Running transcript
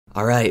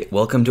Alright,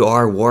 welcome to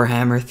our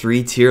Warhammer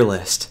 3 tier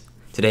list.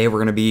 Today we're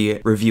going to be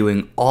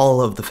reviewing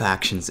all of the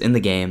factions in the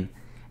game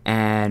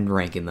and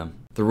ranking them.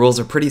 The rules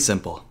are pretty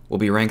simple. We'll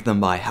be ranking them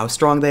by how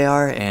strong they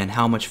are and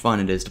how much fun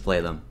it is to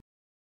play them.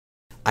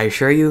 I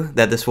assure you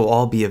that this will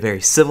all be a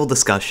very civil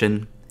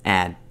discussion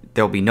and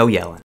there will be no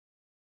yelling.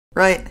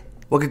 Right?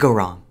 What could go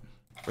wrong?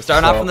 We're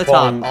starting off from the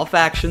top. All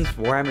factions,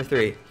 Warhammer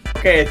 3.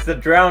 Okay, it's the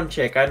drowned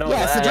chick, I know that.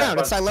 Yeah, it's the drowned,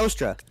 it's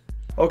Silostra.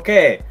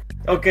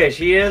 Okay,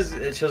 she's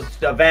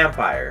a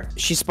vampire.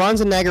 She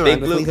spawns in Nagaran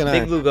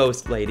Big blue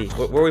ghost lady.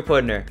 Where are we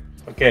putting her?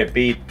 Okay,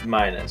 B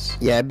minus.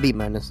 Yeah, B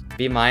minus.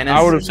 B minus?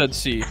 I would have said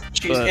C.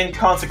 She's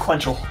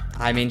inconsequential.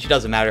 I mean, she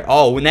doesn't matter.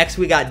 Oh, next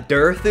we got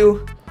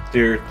Durthu.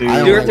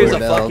 Durthu's a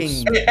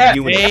fucking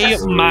A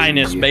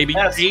minus, baby.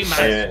 S. A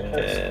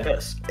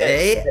minus.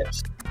 A?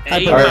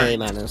 I put her A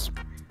minus.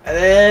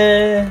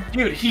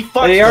 Dude, he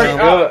fucks they are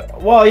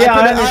good. Well, yeah,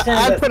 I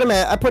understand.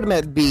 I put him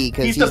at B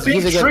because he's a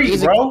big tree,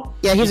 bro.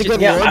 Yeah, he's a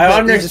good yeah, wood, I but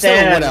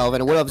understand. he's a wood elf,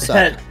 and a wood elf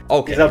suck.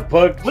 Okay. He's a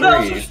bug tree. What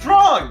else is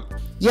strong?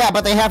 Yeah,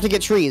 but they have to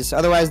get trees,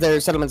 otherwise their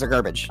settlements are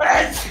garbage.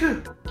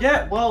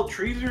 Yeah, well,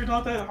 trees are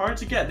not that hard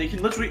to get. They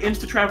can literally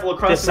insta-travel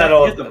across Just the map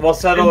to get them. we'll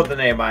settle with an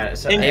A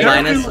minus. A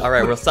minus?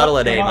 Alright, we'll settle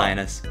at A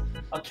minus.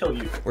 I'll kill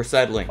you. We're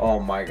settling. Oh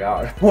my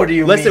god. What do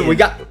you Listen, mean?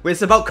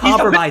 it's about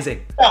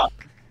compromising.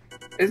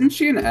 Isn't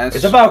she an S?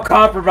 It's about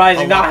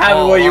compromising, not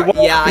having what you want,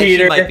 yeah,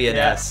 Peter. she might be an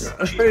S.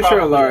 I'm pretty sure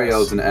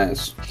Alariel's an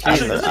S.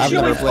 I've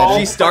never played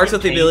She starts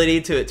with the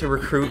ability to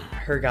recruit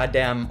her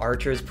goddamn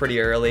archers pretty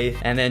early,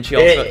 and then she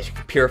also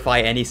purify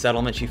any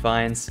settlement she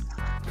finds.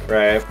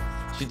 Right.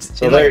 She's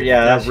So in there, like,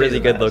 yeah, a that's really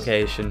good S.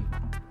 location.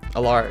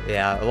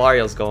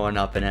 Alariel's going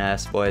up in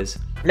S, boys.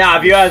 Now,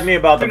 if you ask me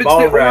about the Dude,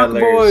 Bone it's the Orc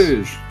Rattlers,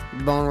 boys.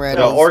 Bone the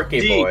Rattlers.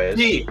 Orky boys,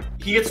 D.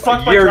 He gets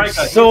fucked by you're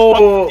Dryka.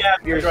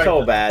 you're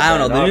so bad. I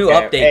don't know, the new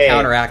update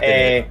counteracted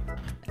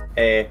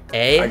it.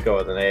 A. I'd go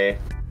with an A.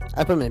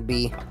 I put him at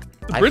B.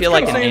 I feel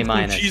like an A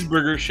minus.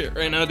 Cheeseburger shit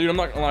right now, dude. I'm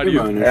not gonna lie to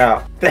you.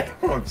 Yeah.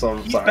 I'm so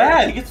He's sorry.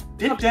 bad. He gets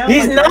dipped down.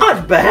 He's like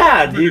not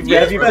bad. Have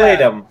you played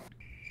him?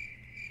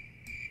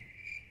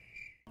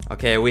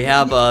 Okay, we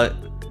have the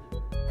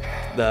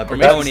That's the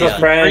Bretonia.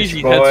 French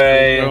Crazy boy.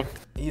 headspace,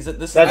 This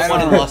is That's the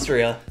one in the-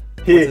 Lustria.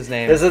 What's his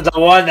name? This is the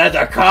one that's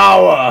a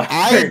Kawa.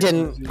 I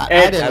didn't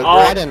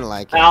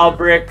like him.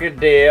 Albrick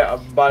de,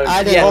 but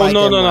I didn't yeah, like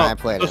no, him when no. I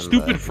played The him,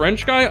 stupid but-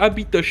 French guy, I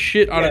beat the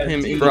shit out of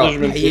him in Bro,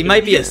 Belgium. he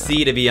might be a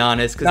C to be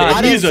honest, Nah,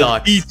 because he's he a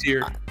sucks. D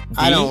tier.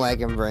 I don't like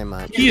him very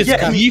much. He is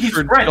he's D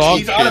for French. dog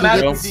He's shit, bro.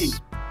 automatically D.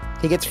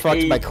 He gets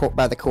fucked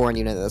by the corn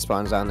unit that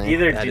spawns on there.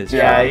 either That is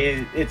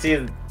it's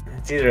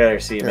either A or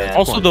C, man.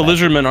 Also, the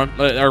lizardmen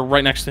are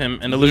right next to him,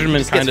 and the He lizardmen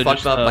just kind gets of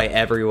fucked up by bully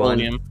everyone.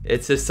 him.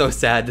 It's just so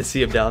sad to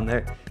see him down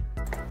there.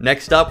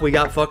 Next up, we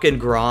got fucking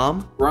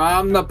Grom.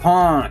 Rom the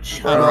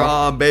Punch.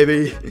 Grom,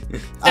 baby.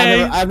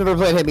 I've never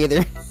played him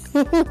either.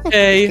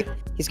 A.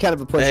 He's kind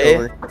of a Hey,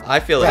 pushover. I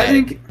feel I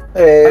like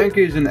think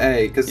he's an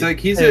A, because like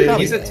he's a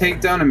Probably A.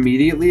 takedown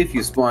immediately if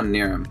you spawn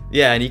near him.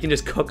 yeah, and you can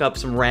just cook up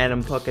some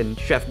random fucking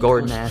Chef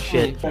Gordon ass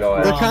shit. Go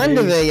They're ahead. kind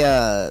of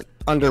a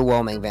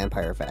underwhelming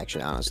vampire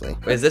faction, honestly.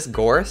 Is this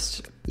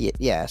Gorst?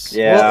 Yes.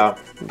 Yeah.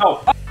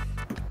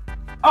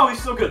 Oh,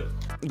 he's so good.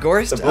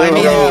 Gorst? The blue I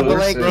mean, Yeah, Rose but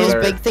like his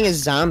or- big thing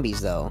is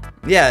zombies, though.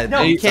 yeah,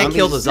 No, you can't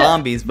kill the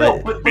zombies, No,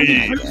 but but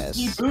he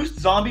guess.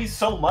 boosts zombies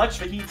so much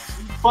that he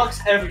fucks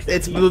everything.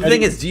 it's the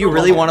thing is, do you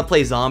really want to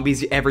play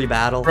zombies every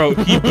battle? Bro,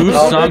 he boosts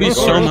Oh, zombies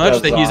so Gordon much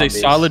does that he's a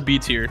zombies. solid B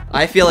tier.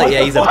 I feel like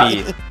yeah, he's a What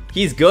B.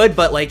 He's good,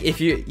 but like if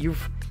Give it's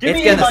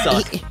me A gonna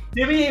minus. suck.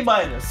 Give me A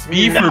minus.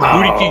 B for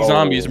booty kick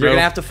zombies, You're bro.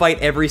 gonna have to fight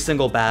every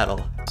single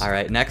battle. All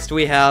right, next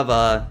we have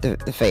The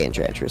Fae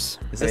Enchantress.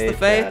 is this the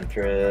Fae?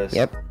 Enchantress.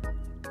 Yep.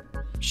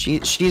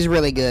 She's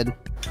really good.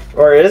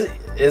 Or is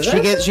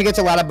She gets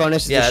a lot of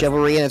bonuses Yeah, to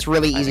chivalry, and it's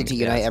really easy think to she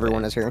unite has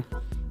everyone Fae. as her.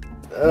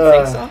 You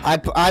think so?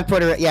 I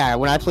put her. Yeah,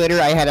 when I played her,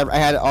 I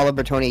had all of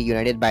Bretonia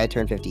united by a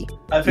turn 50.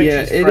 I think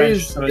Yeah, she's it French,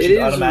 is. so It she's is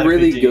automatically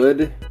really D.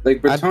 good.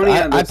 Like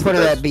Bretonia. I put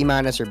her at B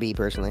minus or B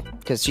personally,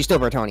 because she's still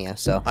Bretonia.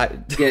 So I,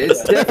 Yeah,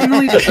 it's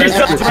definitely the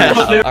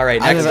best. all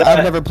right, I've next never, up.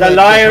 I've never the played.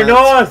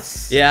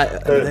 lioness. Yeah,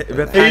 Feed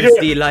Repans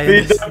the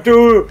Lioness. up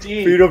to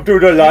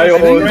the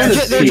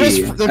lions. They're C.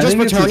 just I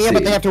think it's a Bretonia, but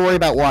C. they have to worry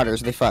about water,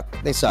 so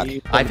they suck.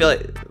 I feel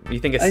like you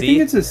think a I C?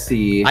 think it's a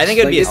C. I think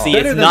it'd be a Like, C.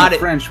 better It's than not the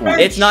French one.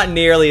 It's not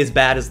nearly as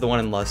bad as the one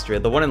in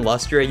Lustria. The one in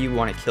Lustria, you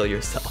want to kill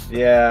yourself.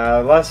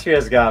 Yeah,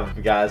 Lustria's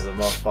got guys the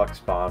most fuck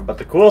spawn, but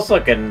the coolest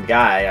looking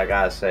guy, I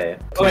gotta say.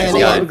 Man,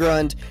 Yeah.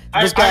 Angrund.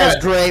 This I guy is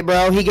got- great,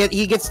 bro.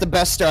 He gets the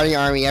best starting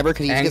army ever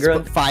because he gets to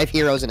Angrund? put 5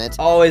 heroes in it.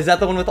 Oh, is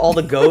that the one with all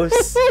the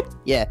ghosts?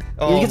 Yeah,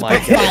 Oh he gets to my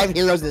put God. 5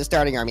 heroes in the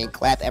starting army and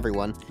clap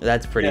everyone.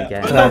 That's pretty Yeah.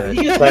 good. But no,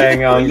 he gets-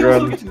 Playing on he also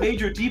Grum. gets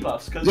major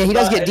debuffs. 'cause Yeah, he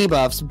does he's get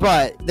got- debuffs,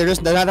 but they're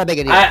not that big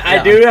a deal. I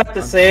Yeah. do have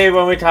to say,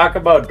 when we talk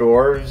about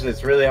dwarves,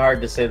 it's really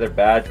hard to say they're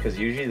bad because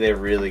usually they're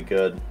really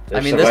good. I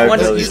mean, this one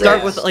is you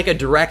start with like a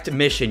direct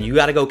mission. You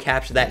got to go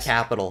capture that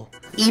capital.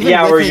 Even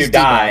yeah, with where his you debuff.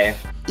 die.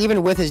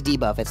 Even with his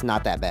debuff, it's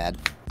not that bad.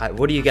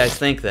 What do you guys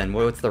think then?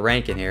 What's the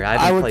ranking here? I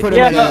haven't would played put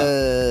the him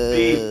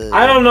game. in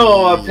I don't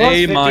know.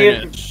 A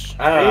minus.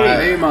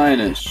 A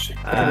minus.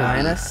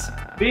 Minus.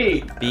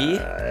 B. B?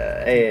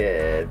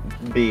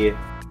 B.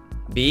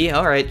 B?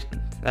 Alright.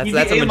 He's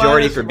That's the a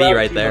majority A- for B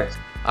right there.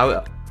 I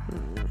will.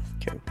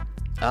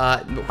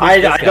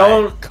 I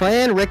don't.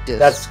 Clan Rictus.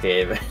 That's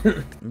Gabe.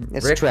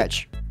 It's Rick-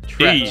 Tretch.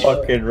 D.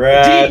 Fucking D.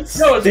 rats.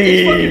 No, it's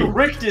D. fucking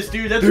Rictus,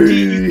 dude. That's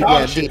D.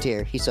 Yeah, D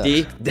tier. He sucks.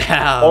 D?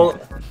 Down.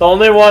 The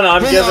only one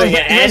I'm Hang on, giving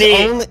his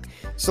any. only-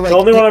 So like, The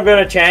only one I'm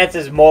gonna chance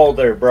is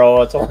Molder,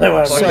 bro. It's the only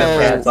one I'm So-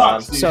 gonna chance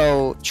on.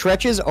 So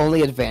Tretch's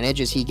only advantage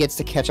is he gets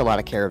to catch a lot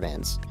of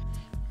caravans.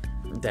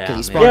 Damn.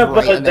 he's Yeah. fine. Yeah, right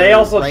but in they their-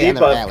 also right in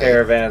their debuff alley.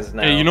 caravans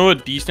now. Hey, you know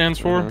what D stands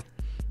for?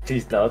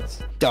 He's nuts.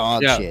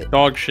 Dog Yeah, shit.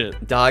 dog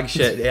shit. Dog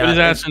shit. Put Yeah. his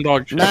ass in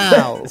dog shit.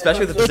 Now,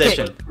 Especially with the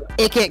position.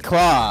 Icket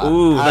Claw.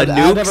 Ooh, the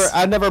nukes.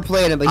 I've never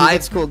played him, but I- he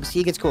gets cool.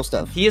 He gets cool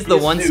stuff. He is the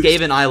He's one nukes.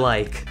 Skaven I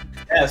like.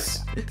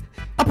 S.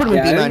 I'll put him in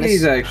Yeah, B I think minus.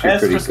 he's actually S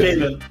for pretty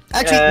good. Skaven.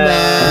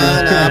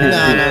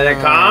 Actually,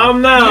 no.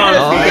 Calm down.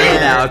 Oh, Yeah. hey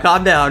now,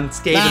 calm down.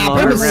 Skaven Nah,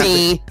 put him in moment.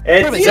 C.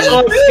 It's Put him in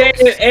so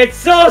Skaven. It's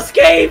so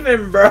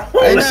Skaven, bro.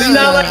 It's know.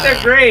 not like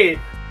they're great.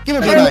 Give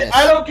him a B I minus.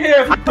 don't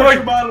care if you push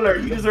your monitor.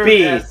 You deserve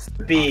B. an S.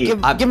 B. Give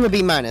him a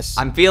B minus.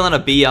 I'm feeling a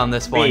B on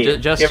this one. B.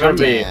 Just, Give him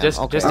B. Yeah, just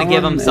okay. to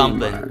give them A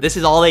something. minus. This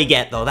is all they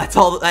get, though. That's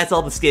all the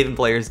Skaven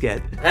players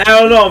get. I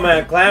don't know,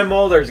 man. Clan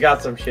Molder's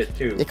got some shit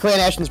too. The Clan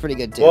Ashton's pretty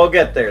good too. We'll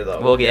get there though.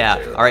 Well, get yeah.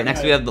 there, though. All right,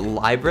 next we have the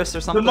Libris or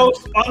The something.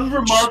 most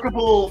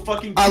unremarkable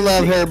fucking I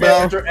love her, bro.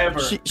 character ever.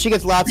 She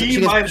gets lots of B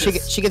minus.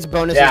 she gets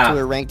bonuses Yeah. to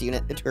her ranked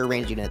unit to her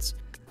ranged units.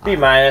 B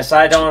minus.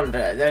 I don't.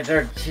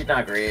 She's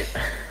not great.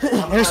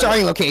 Her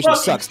starting location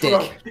sucks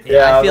dick.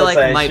 Yeah, I feel was like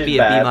it saying might she's be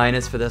a B bad.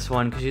 minus for this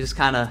one because you just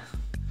kind of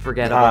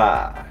forget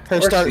about. Her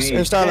or start C.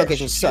 her starting Yeah,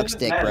 location she sucks doesn't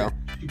dick, matter. bro.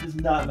 She does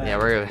not matter. Yeah,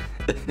 we're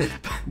gonna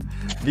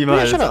B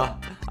minus. shut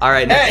up. All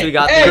right, next Hey, we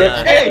got hey, the.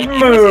 hey, Good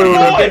that's the mood.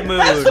 boy! Good mood.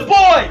 That's the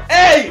boy!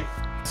 Hey!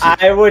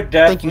 I would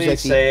Thank you, definitely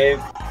Sexy. say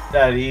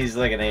that he's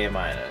like an A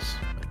minus.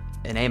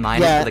 An A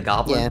minus Yeah, for the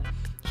Goblin.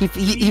 yeah. He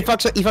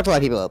fucks a lot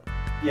of people up.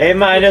 A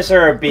minus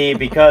or a B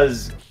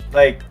because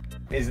like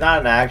he's not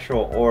an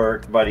actual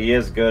orc, but he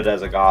is good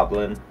as a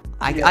goblin.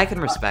 I can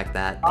respect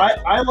that.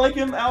 I like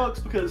him, Alex,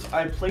 because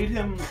I played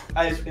him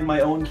in my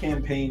own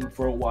campaign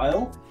for a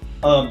while.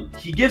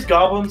 He gives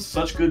goblins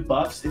such good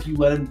buffs if you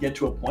let him get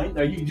to a point.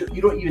 Like,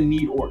 you don't even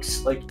need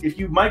orcs. Like, if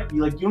you might be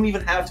like, you don't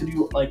even have to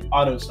do like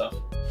auto stuff.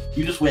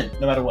 You just win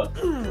no matter what.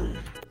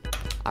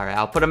 All right,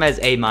 I'll put him as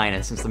A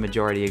minus since the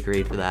majority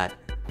agreed for that.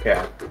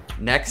 Okay.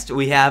 Next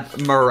we have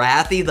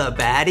Marathi the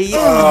baddie.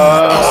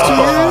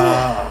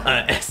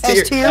 S tier.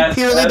 S tier S-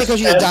 purely S- because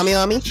she's a S- dummy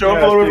on me. Show Yeah,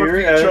 photo dude,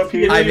 repeat, show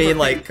dude. I PNG mean, repeat.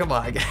 like, come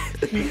on, guys.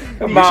 We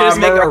Come should just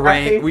on, make a Marathi.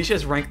 rank. We should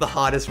just rank the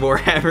hottest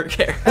Warhammer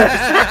character.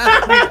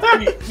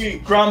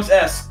 Grom's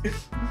S.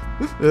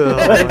 Oh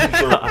my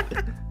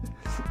god.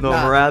 No,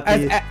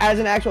 Marathi. As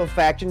an actual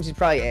faction, she's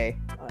probably A.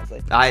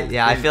 Honestly.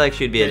 I feel like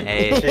she'd be an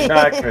A. She's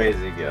not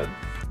crazy good.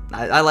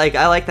 I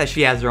like that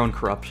she has her own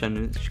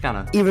corruption. She kind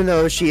of, Even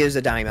though she is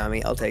a dummy on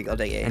me, I'll take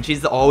A. and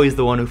she's always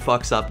the one who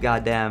fucks up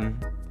goddamn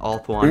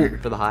Alt 1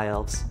 for the high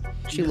elves.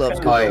 She loves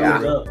Oh, yeah.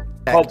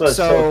 Cultist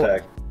So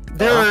Sotek.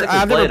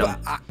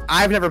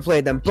 I've never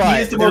played them, He but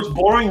is the most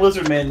boring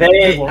lizard man.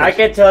 I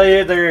can tell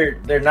you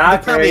they're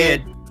not probably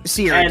great, a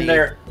C or a and D.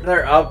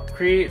 their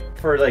upgrade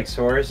for like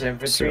Source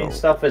infantry and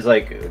stuff is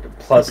like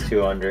plus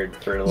 200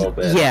 for a little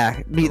bit.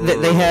 Yeah,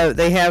 they have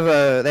They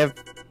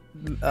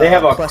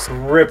have a plus,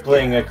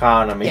 crippling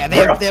economy. yeah, they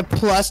have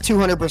plus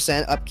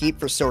 200% upkeep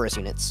for Saurus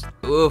units.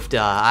 Oof, duh.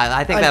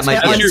 I think that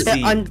might be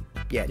Until- a C.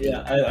 Yeah, D.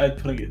 Yeah, I'd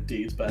put it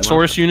D. It's bad.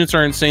 Source units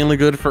are insanely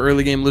good for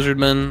early game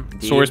lizardmen.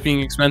 D. Source being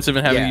expensive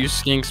and having Yeah. to use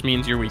skinks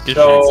means you're weak as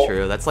So- That's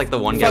true. That's like the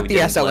one guy Fuck we the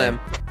didn't SLM.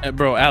 shit.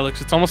 Bro,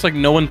 Alex, it's almost like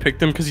no one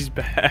picked him because he's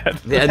bad.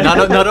 play. Yeah, none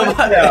of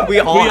Yeah. we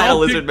all had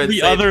a picked lizardman. the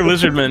save. other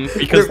lizardman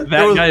because There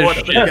that was guy one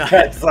is of them. shit.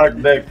 That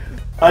sucked dick.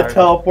 I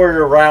teleported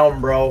around,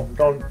 bro.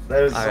 Don't.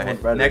 There's All someone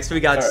right. better. Next we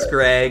got All right.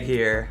 Scrag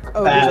here.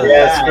 Oh, Bad. there's a-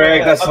 Yeah,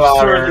 Scrag the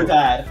Slaughter. Absurdly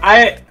bad.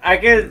 I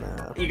get.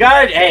 You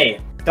got it. Hey,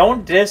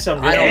 don't diss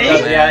him. I don't Hey, know,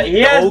 yeah, man. he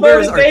The has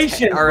ogres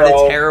motivation, are in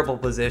bro. a terrible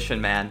position,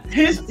 man.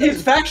 His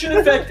faction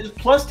effect is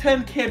plus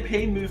 10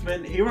 campaign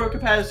movement, hero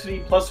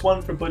capacity plus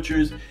 1 for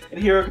butchers, and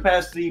hero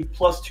capacity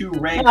plus 2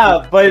 rank. Yeah, for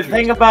but butchers.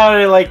 think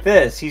about it like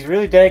this. He's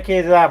really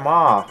dedicated to that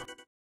maw.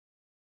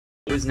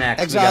 Who's next?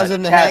 We Exiles got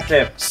of the Cat Heck.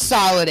 Tip.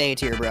 Solid A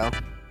tier, bro.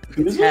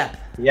 Who is it? Tap.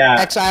 Yeah.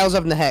 Exiles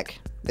of the Heck.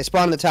 They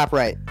spawn in the top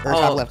right or Oh.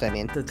 top left. I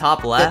mean. The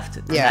top left.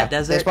 Yeah, That they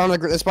desert. spawn on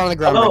the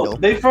ground Oh, brindle.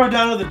 they throw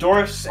down to the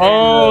dwarfs. And,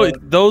 Oh,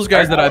 those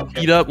guys that I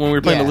okay. beat up when we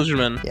were playing Yeah. the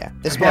lizardmen. Yeah,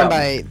 they spawn Yeah.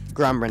 by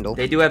ground brindle.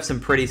 They do have some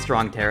pretty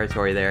strong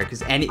territory there,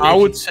 because I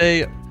would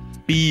say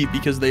B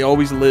because they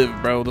always live,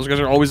 bro. Those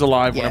guys are always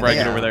alive Yeah, whenever I they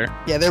get are. over there.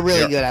 Yeah, they're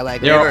really Yeah. good. I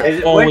like They them. are Is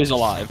it- always which-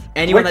 alive.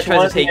 anyone that Which tries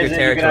one to take your is it you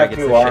can territory have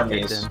gets two the shit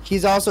armies? kicked in.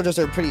 He's also just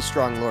a pretty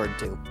strong lord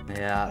too.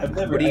 Yeah. I've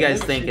never- What are you I've guys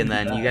never thinking seen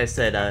then? that. You guys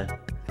said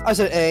I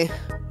said A.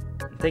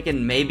 I'm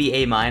thinking maybe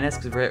A minus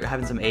because we're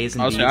having some A's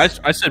and I B's. was saying,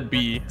 I said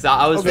B. So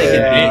I was Okay. thinking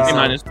Yeah. B. A so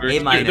minus. A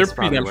minus They're pretty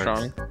probably damn works.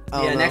 strong.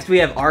 I Yeah, don't next know. we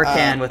have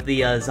Arcan with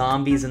the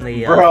zombies and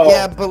the. Bro,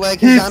 Yeah, but like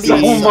his he's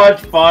zombies. so much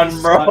fun,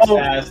 bro. Sucks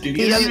ass, dude.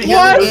 He He doesn't doesn't- even he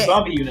get doesn't good get-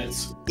 zombie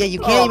units. Yeah, you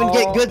can't even Aw.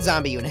 get good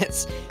zombie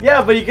units.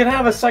 Yeah, but you can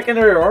have a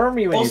secondary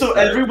army when Also, you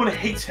start. everyone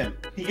hates him.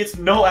 He gets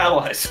no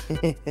allies.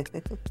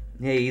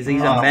 Yeah, he's a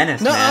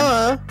menace, No,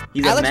 man.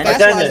 He's a Alex menace.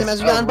 Vassalized him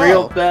as we got a real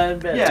involved. bad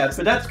bitch. Yeah,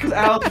 but that's because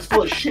Alex is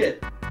full of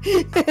shit.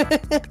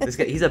 This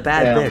guy, he's a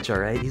bad Yeah. bitch, all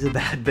right. He's a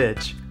bad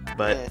bitch.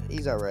 But Yeah,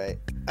 he's alright.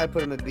 I'd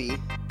put him at B.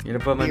 you're gonna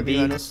put him B or in B B.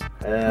 minus.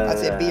 I'd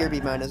say B or B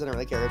minus. I don't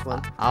really care which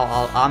one.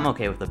 I'm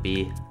okay with the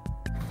B.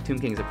 Tomb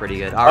Kings are pretty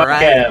good. All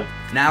right. Okay.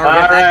 Now we're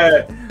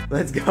Alright. back.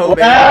 Let's go,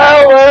 baby.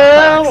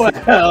 Well,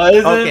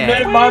 isn't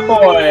Okay. it my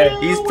boy?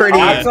 He's pretty.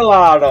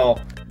 Axolotl.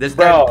 This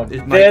Bro, guy,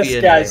 it might be this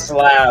an guy A.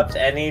 slaps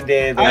any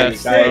day that I'd he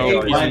say bro, A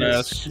he's an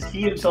minus. S.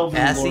 He himself is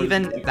S more-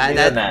 even? He's That,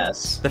 an that,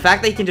 S. the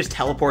fact that he can just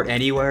teleport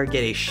anywhere,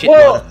 get a shit.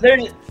 Well, there,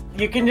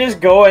 you can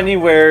just go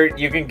anywhere.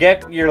 You can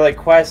get your like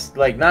quest,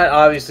 like not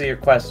obviously your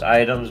quest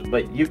items,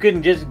 but you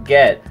can just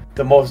get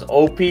the most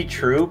OP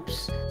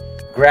troops,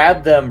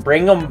 grab them,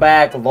 bring them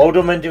back, load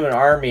them into an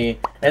army,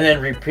 and then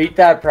repeat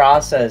that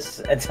process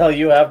until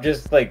you have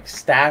just like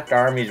stacked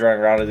armies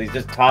running around with these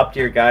just top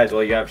tier guys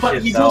while you have But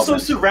shit. he's also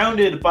salvaged.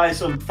 surrounded by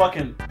some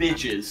fucking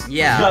bitches.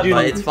 Yeah, He's got-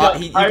 but he's it's got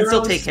fine. He can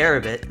still pyros. take care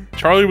of it.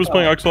 Charlie was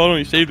playing Axolotl and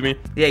he saved me.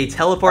 Yeah, he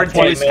teleported to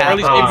Wait, his man.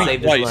 capital Charlie and saved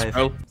saved me his twice, life.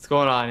 bro. What's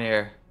going on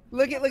here?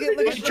 Look at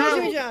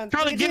Charlie, John.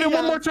 Charlie, give it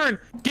one more turn.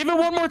 Give it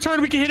one more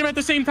turn. We can hit him at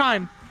the same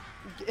time.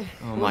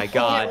 Oh my You can't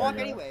god. walk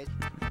anyways.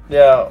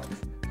 Yeah.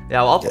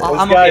 Yeah, well, This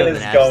I'm guy okay with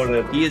is an S.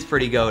 goated. He is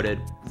pretty goated.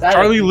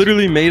 Charlie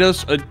literally made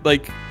us a I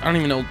don't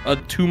even know, a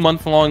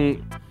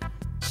 2-month-long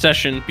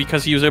session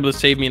because he was able to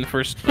save me in the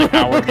first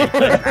hour.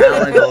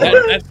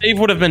 that save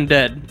would have been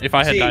dead if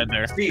I had died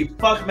there. Steve,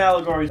 fuck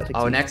Malagori's.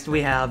 Oh, next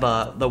we have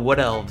the Wood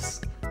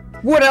Elves.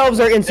 Wood elves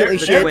are instantly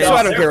They're shit, twins. so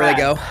I don't care where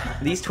they They're go.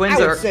 These twins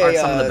I are would say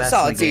some of the best in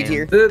solid the C game.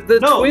 tier. The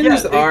No,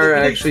 twins yeah, are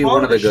they actually spawn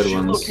one of the in a good shit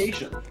ones.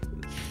 Location.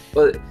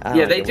 But I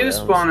yeah, like they the do Whales.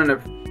 spawn in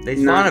a. They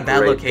spawn not a bad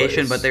great location,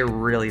 place. but they're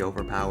really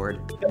overpowered.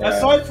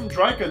 Aside from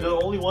Dryka, they're the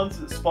only ones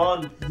that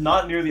spawn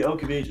not near the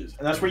Oak of Ages,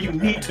 and that's where you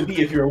need to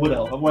be if you're a Wood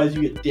Elf. Otherwise,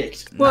 you get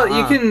dicked. Well,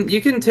 Nuh-uh. you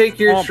can take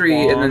your Womp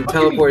tree and then womp.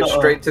 teleport Uh-uh.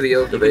 straight to the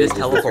Oak You of can Ages. just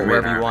teleport with your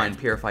wherever main you army. want,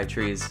 purify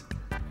trees.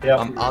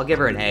 Yeah. I'll give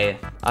her an A.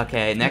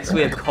 Okay, next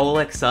we have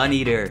Kolek Sun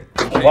Eater.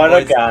 What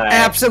a guy.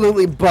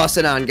 Absolutely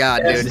busting on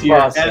God, S dude. tier,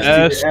 Boss.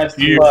 S tier, S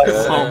tier.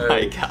 Oh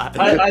my god.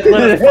 I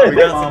let him We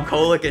got some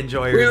Kolek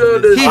enjoyers. Reload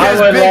in this. He I has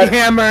would big let-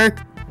 hammer.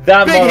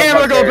 That Big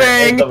hammer go motherfucker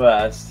bang. is the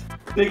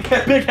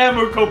best. Big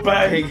hammer go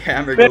bang. Big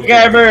hammer.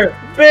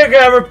 Big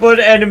hammer, put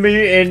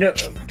enemy in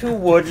to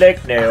wood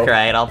like nail.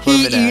 Alright, I'll put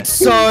He him in eats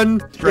sun.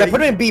 Yeah, Right.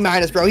 put him in B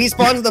minus, bro. He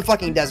spawns in the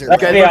fucking desert.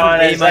 Let's Okay, be went from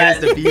honest, A minus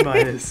that- to B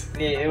minus.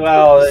 Yeah,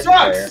 well, that's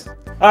Sucks. fair.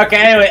 Okay,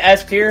 anyway,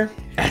 S tier.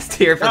 S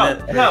tier for No,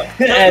 the no.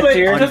 S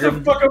tier. Just to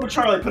fuck over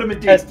Charlie, put him in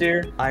D. S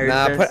tier. Iron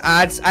Nah,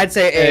 Fist. I'd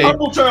say A.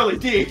 Humble Charlie,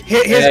 D.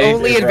 His Yeah, you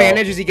only do, bro.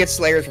 advantage is he gets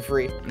Slayers for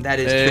free. That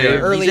is Hey. true.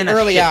 Early- He's in a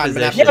early shit on, but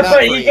position. Yeah, Not but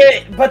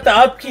free. but the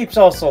upkeep's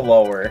also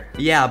lower.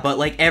 Yeah, but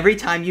like every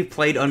time you've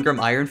played Ungrim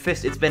Iron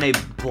Fist, it's been a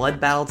blood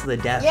battle to the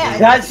death. Yeah,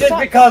 dude. That's just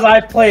because I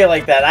play it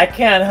like that. I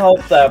can't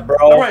help that, bro.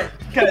 All right,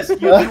 guys,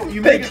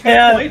 you make a good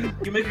Yeah. point.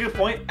 You make a good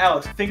point,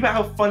 Alex. Think about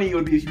how funny it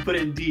would be if you put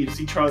it in D to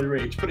see Charlie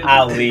rage. Put it in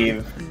I'll D.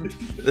 leave.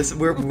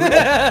 We're part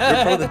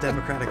of the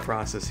democratic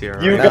process here.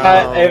 You alright?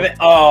 got. No.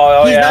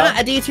 Oh, He's yeah.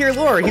 not a D tier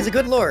lord. He's a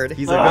good lord.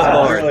 He's a Ah, good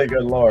lord. really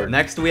good lord.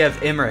 Next we have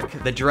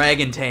Imric, the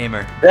Dragon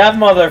Tamer. That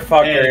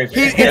motherfucker. Hey,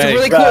 It's a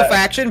really cool but-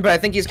 faction, but I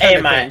think he's kind A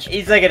of minus. cringe.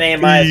 He's like an A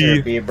minus or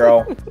a B,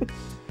 bro.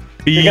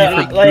 B You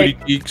got, for like-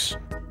 booty geeks.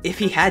 If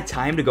he had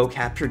time to go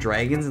capture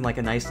dragons in like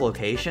a nice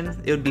location,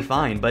 it would be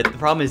fine. But the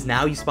problem is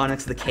now you spawn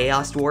next to the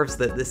Chaos Dwarfs,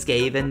 the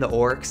Skaven, the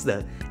Orcs,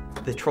 the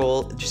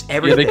Troll, just Yeah,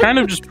 everything. they kind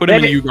of just put him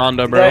in Maybe-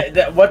 Uganda, bro.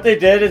 What they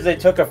did is they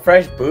took a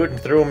fresh boot and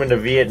threw him into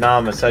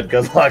Vietnam and said,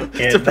 "Good luck,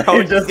 kid." Bro,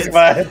 They just it's-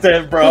 smashed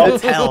it, bro.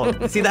 That's hell.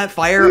 See that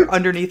fire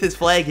underneath his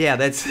flag? Yeah,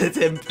 that's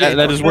him.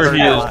 That is where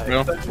he is,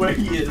 bro. That's where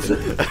he is.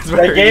 That's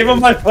where They gave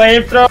him a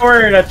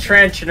flamethrower and a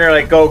trench, and they're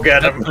like, "Go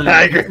get him,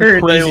 tiger." They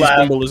Crazy laughed.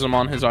 symbolism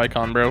on his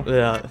icon, bro.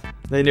 Yeah,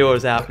 they knew what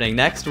was happening.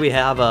 Next we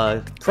have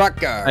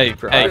Trucker. Hey,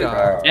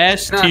 Trucker.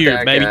 S Not tier,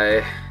 that baby. guy.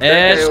 That guy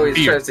S always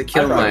tier. tries to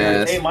kill my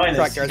ass. A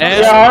minus. Trucker.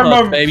 S Yeah, I plus,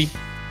 remember- baby.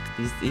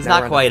 He's Now we're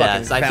not on quite the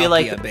fucking S. I feel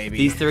like Valkia, baby.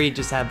 these three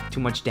just have too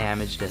much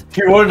damage to.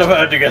 He wouldn't have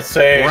had to get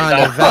saved. We're on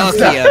the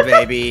Valkia,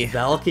 baby.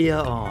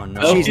 Valkia? Oh no.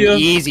 Valkia. She's an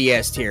easy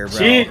S tier, bro.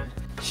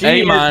 She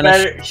A is minus.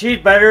 better. She's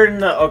better than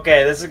the.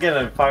 Okay, this is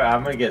gonna.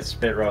 I'm gonna get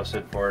spit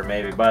roasted for it,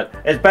 maybe, but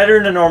it's better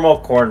than the normal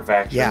corn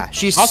faction. Yeah,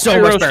 she's I'll so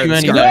spit much roast better you than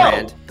any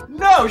Scarbrand.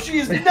 No, she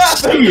is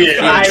nothing.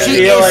 I She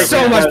feel is like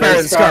so it's much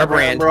better than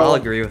Scarbrand. bro. I'll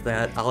agree with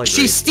that. I'll agree.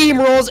 She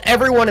steamrolls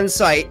everyone in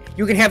sight.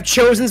 You can have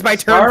chosens by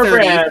turn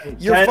Scarbrand 30.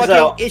 You're turns fucking.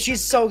 out-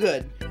 She's so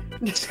good.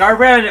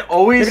 Scarbrand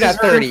always Look at is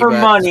that 30, looking for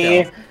but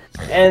money.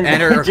 and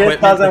And her it just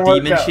equipment, doesn't the work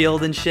demon out.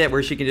 shield and shit,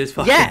 where she can just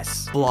fucking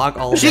Yes. block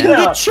all She that.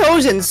 can get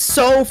chosen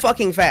so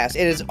fucking fast.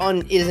 It is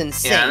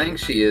insane. Yeah, I think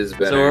she is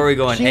better. So where are we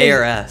going? She A is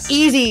or S?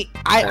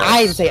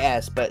 I'd S. say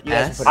S, but you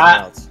guys S? can put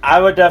anything else. I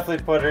would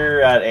definitely put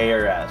her at A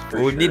or S.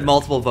 For We sure. need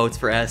multiple votes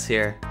for S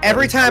here.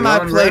 Every time I'm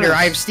I've on played her, S.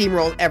 I've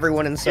steamrolled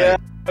everyone in sight. Yeah.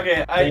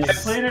 Okay, I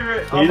He's- played her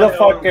he's on a my own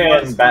fucking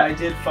once, but I bat-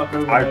 did fuck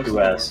over R2S.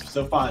 most of them,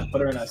 so fine,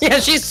 put her in S. Yeah,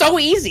 she's so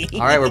easy.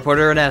 All right, we're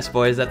putting her in S,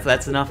 boys.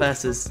 That's enough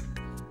S's.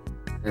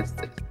 That's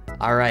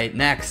All right,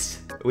 next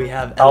we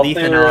have I'll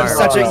Ethan do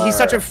R. He's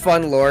such a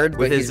fun lord,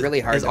 with but he's really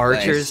hard his to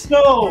archers.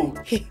 No!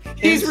 play.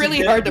 He's really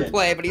hard to Insignificant.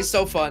 play, but he's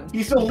so fun.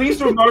 He's the least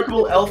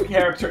remarkable elf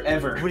character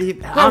ever. What do you?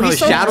 I Bro, don't know. he's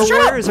so- Shadow shut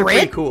up, Warriors are pretty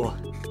Brit. cool.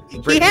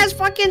 He has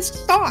fucking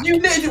stock.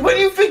 When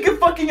you think of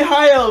fucking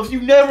high elves,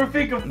 you never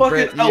think of fucking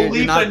Brit,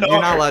 you're not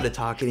allowed to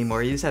talk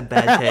anymore. You just have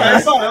bad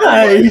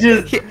taste. He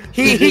just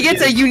He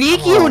gets a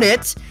unique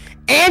unit,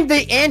 and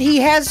he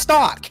has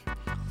stock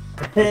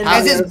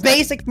as his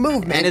basic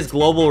movement. And his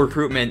global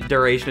recruitment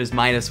duration is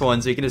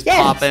 -1, so you can just Yes.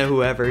 pop in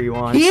whoever you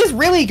want. He is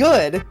really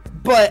good,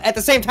 but at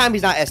the same time,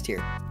 he's not S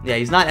tier. Yeah,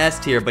 he's not S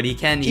tier, but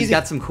he's He's-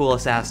 got some cool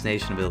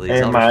assassination abilities.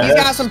 A I'll- minus. He's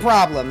got some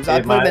problems.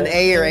 I'd put him in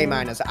A-. A or A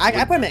minus.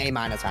 I put him in A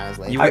minus,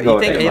 honestly. You, I go you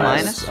think with A A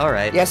minus? minus. All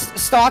right. Yes,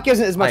 stock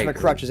isn't as much I of a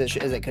agree. crutch as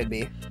it could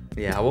be.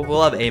 Yeah,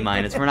 we'll have A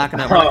minus. We're not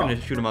gonna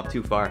shoot him up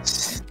too far.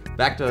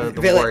 Back to the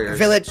Warriors.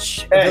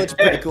 Village is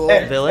pretty cool.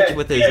 Village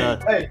with his,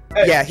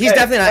 Yeah, he's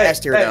definitely not S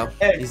tier, though.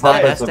 He's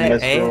not That's S a tier.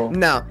 misroll. A.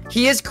 No,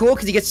 he is cool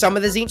because he gets some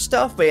of the Zinch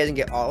stuff, but he doesn't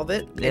get all of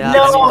it. Yeah.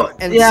 No,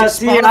 and yeah,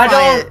 see, I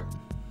don't.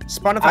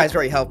 Spawnify is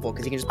very helpful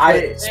because he can just I-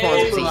 put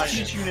spawns of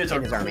Zinch units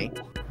in his army.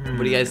 What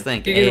do you guys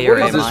think? Yeah, A what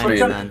or A is this minus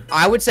for? then?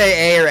 I would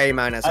say A or A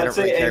minus. I I'd don't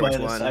really say A care which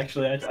minus, one.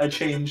 actually. I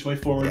changed my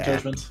former Yeah.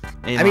 judgment.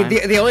 A I mean,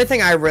 minus? the only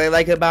thing I really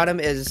like about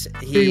him is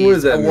what he's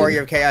does that a mean?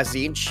 warrior of chaos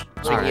Zinch.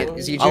 So he Alright. can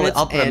get Zinch I'll units,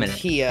 put him and in.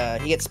 he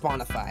gets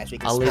spawnify, so he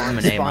can I'll leave spawn him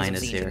an A spawns of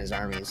minus Zinch here. in his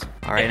armies.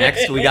 All right,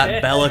 next we got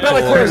Bellator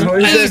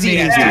Bellator. is easy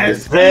as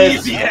Yes,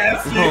 This-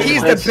 yes,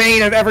 He's yes. the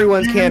bane of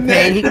everyone's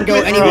campaign. He can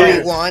go anywhere he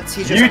Yes. wants.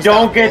 He's just You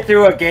don't get unstoppable.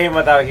 through a game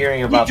without hearing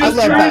He about just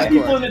I love turns Bellator.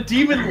 people into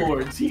demon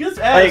lords. He gets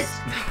Like, S.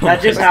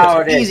 that's just how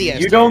it is. Easy as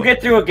You to don't do.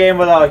 get through a game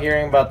without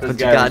hearing about this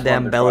Bunch of guy.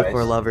 goddamn once or Bellator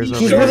twice. lovers He over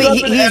He's here. shows really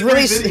up in he's every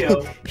really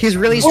video. he's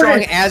really What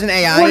are- strong as an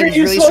AI, What and are he's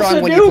you really supposed strong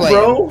to when do, you play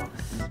him. bro?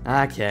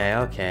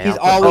 Okay. He's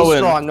I'll put- always Owen.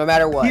 strong, no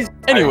matter what.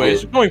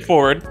 Anyways, going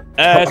forward,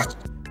 S.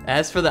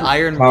 As for the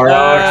Iron Crush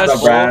the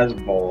S.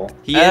 Raspberry.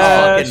 he is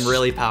S. fucking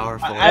really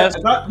powerful.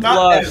 Not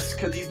plus. S,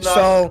 because he's not.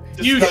 So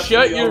You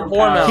disgustingly shut your overpowered.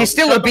 whore mouth. he's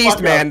still Shut a the beast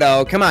fuck man, up.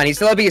 though. Come on, he's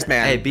still a beast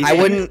man. Hey, beast I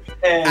man. wouldn't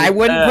And I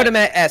wouldn't Uh, put him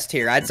at S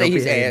tier. I'd say Don't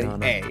he's be- A. no,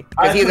 no. A. 'Cause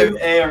I he's put him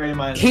a, A or A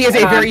minus. he is a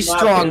I'm very not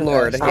strong putting him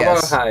lord. S. How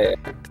Yes. about high?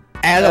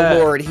 as a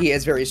lord, he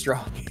is very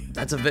strong.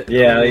 That's a bit.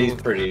 Yeah, he's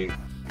pretty.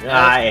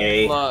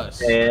 A.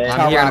 Plus. Yeah.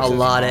 I'm hearing a Roxas is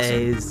lot of awesome.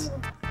 A's.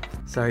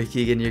 Sorry,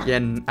 Keegan, you're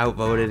getting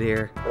outvoted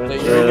here. Like, There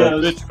he you're a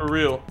goes. bitch for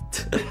real.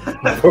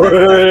 For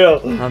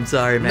real. I'm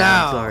sorry, man. No.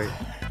 I'm sorry.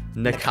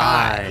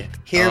 Nakai.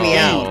 Hear me Oh,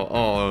 out.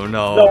 Oh The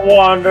no.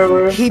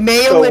 Wanderer. He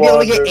may The only be able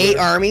to get Wanderer. 8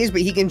 armies,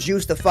 but he can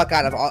juice the fuck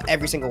out of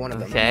every single one of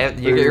them. Okay,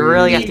 you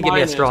really have to give me a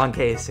minus. strong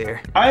case here.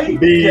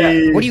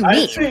 Yeah. What do you I'd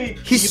mean? say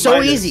He's B so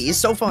minus. easy. He's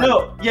so fun.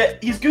 No, yeah,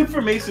 he's good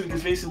for Mason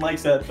because Mason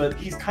likes that, but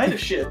he's kind of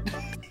shit.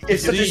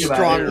 He's such a think about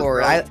strong it.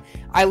 lord.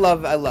 I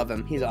love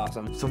him. He's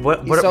awesome. So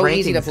what? He's What so rankings?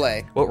 easy to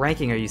play. What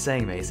ranking are you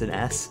saying, Mason?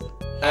 S?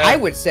 I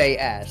would say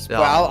S, but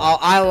Oh.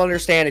 I'll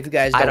understand if you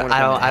guys don't want to.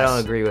 I don't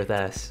agree with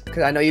S.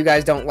 Because I know you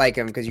guys don't like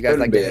him because you guys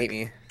Couldn't like to be. hate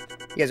me.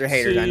 You guys are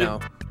haters, I See? know.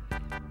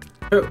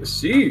 Oh,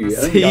 see,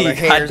 Y'all are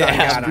haters on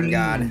goddamn. God, on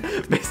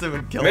God. Mason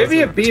would kill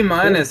maybe a us. B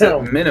minus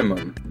at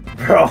minimum.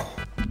 Bro.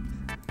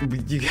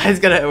 You guys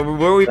gotta.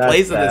 Where are we That's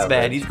placing this man?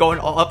 savage. He's going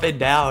all up and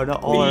down,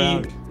 all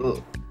around.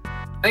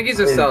 I think he's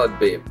a solid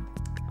B.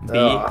 B.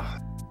 Ugh.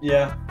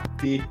 Yeah,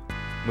 B.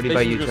 What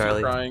about you, Basically just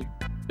Charlie? crying.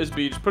 It's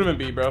B. Just put him in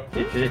B, bro.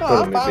 You just Oh, put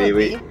I'm him in fine B.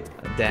 with We- B.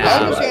 I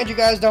Damn. understand you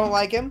guys don't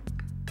like him.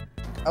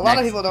 A lot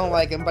of Next. people don't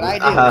like him, but I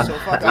do, so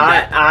fuck him.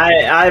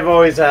 I've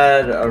always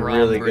had a Ron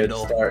really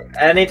Brindle. good start.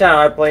 Anytime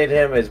I played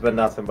him, it's been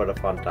nothing but a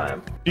fun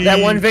time.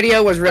 That one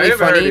video was really I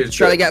never heard funny. his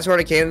Charlie joke. got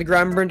sort of candy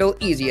Grom Brindle,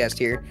 easy S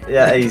tier.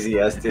 Yeah, easy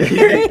S tier.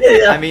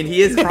 I mean,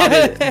 he is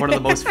probably one of the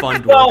most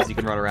fun Well- dwarves you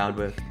can run around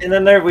with. And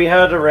then there we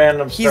had a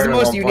random He's start the at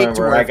most one unique point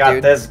where I dwarf, got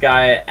dude. this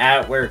guy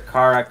at where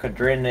Kara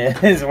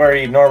Kadrin is, where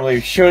he normally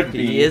should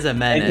be. He is a and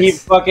menace. he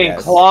fucking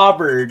Yes.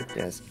 clobbered.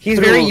 Yes. He's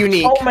very Through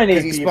unique so many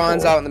because he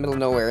spawns people. out in the middle of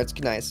nowhere. It's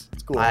nice.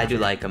 It's cool. I do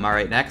like him. All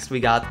right, next we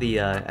got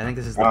the. I think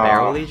this is the Ah.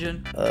 Barrow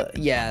Legion.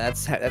 Yeah,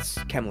 that's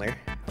Kemmler.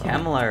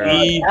 Kemmler.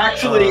 B.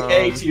 Actually,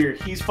 A Um, tier.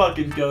 He's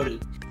fucking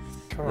goated.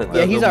 The-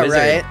 Yeah, he's the alright.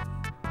 wizard.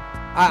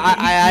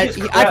 I He's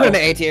put him crap. in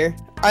A tier.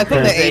 I put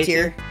him in A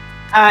tier.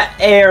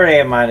 A or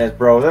A minus,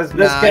 bro. This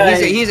Nah, guy.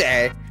 he's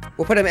A.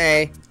 We'll put him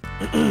A.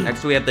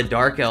 Next we have the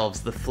Dark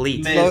Elves, the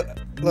Fleet. Mid. Look,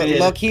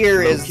 look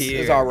here is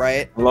Low-key.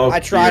 alright. Low I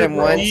tried tier, him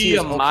bro. once. B He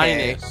a was okay.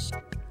 minus.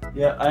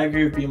 Yeah, I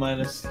agree with B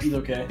minus. He's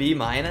okay. B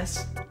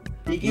minus.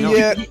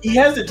 Yeah. He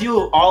has to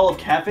deal with all of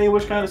Cafe,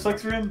 which kind of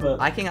sucks for him, but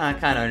I can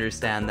kind of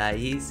understand that.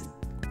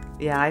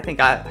 Yeah, I think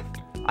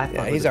I I fuck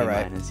Yeah, with he's the B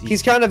alright. minus.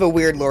 He's kind of a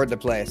weird lord to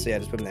play, so yeah,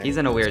 just put him there. He's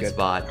in a weird That's good.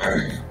 spot.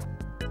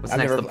 What's I've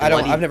next? never, The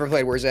bloody, I've never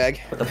played Warzag.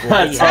 the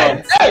bloody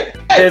That's head.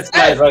 This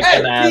guy's looking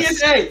He ass.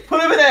 is A.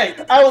 Put him in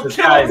A. I will This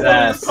kill him guy's with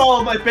ass. this call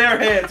with my bare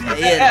hands. He's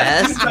A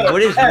and S?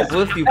 What is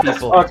with you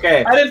people?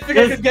 Okay. I didn't think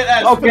I could get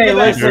S. Put him Okay, in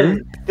S.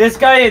 listen. This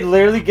guy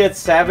literally gets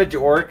savage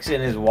orcs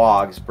in his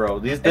wogs, bro.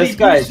 And This he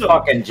guy do is so-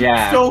 fucking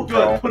jacked. So good.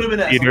 Bro. Put him in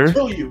S. Peter? I'll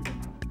kill you.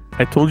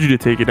 I told you to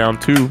take it down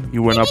 2.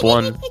 You went up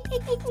 1.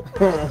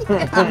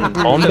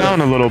 Calm down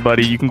a little,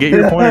 buddy. You can get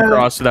your point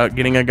across without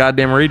getting a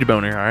goddamn rage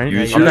boner, alright?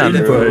 Yeah, Calm down.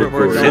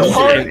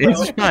 we're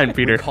It's fine,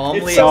 Peter.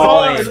 calmly It's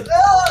so explain.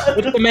 hard.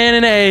 Put the man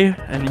in A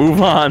and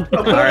move on.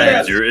 All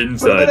right. Your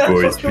inside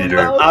voice, Peter.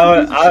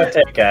 I would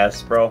take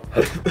ass, bro.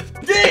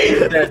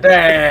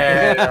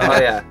 Damn. Oh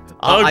yeah.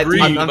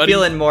 Agreed, I'm buddy.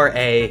 feeling more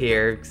A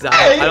here because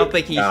I don't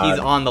think he's God.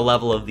 on the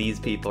level of these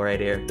people right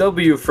here.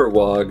 W for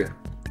Wog.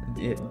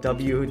 Yeah,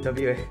 W.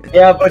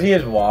 Yeah, but he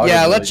is wog.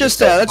 Yeah, let's just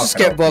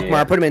skip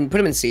Volkmar. Put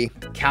him in C.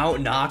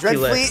 Count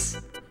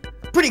Noculus.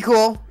 Pretty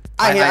cool.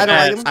 I don't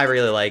like him. I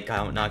really like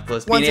Count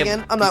Noculus. Once Being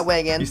again, I'm not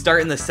weighing in. You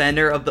start in the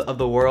center of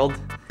the world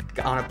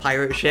on a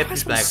pirate ship.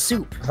 Where's He's my like,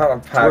 soup?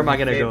 where am I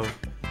gonna go?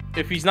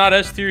 If he's not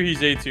S tier,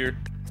 he's A tier.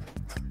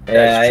 Yeah,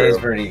 That's he's true.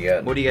 pretty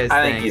good. What do you guys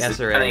I think? think he's. S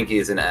or A? I think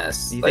he's an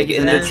S. You Like think he's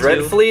in an the S Dread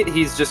too? Fleet,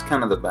 he's just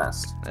kind of the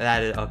best.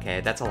 That is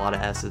okay. That's a lot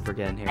of S's we're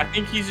getting I here.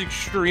 think he's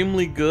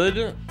extremely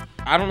good.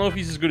 I don't know if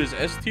he's as good as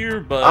S tier,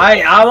 but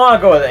I want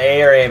to go with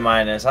A or A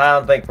minus. I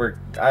don't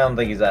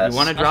think he's S. You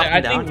want to drop I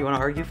him down? think- You want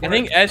to argue for I it?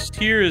 think S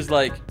tier is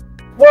like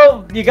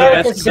Well, you gotta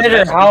best- the consider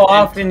best how of the game.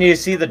 often you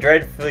see the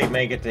Dread Fleet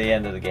make it to the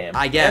end of the game.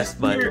 I guess,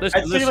 but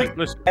listen, I'd say like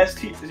listen.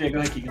 ST. Yeah, go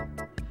ahead, Keegan.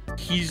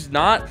 He's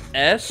not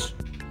S.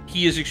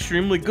 He is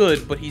extremely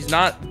good, but he's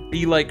not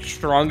the like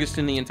strongest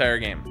in the entire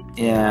game.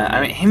 Yeah, I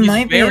mean he He's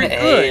might be very an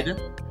A.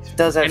 good, He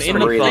does have and some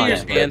in the really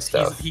player's good hands,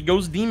 stuff. he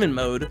goes demon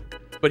mode,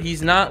 but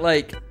he's not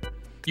like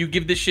you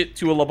give this shit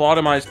to a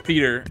lobotomized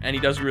Peter, and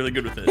he does really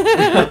good with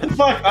it.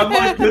 Fuck, I'm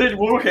like good at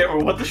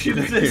Warhammer. What the shit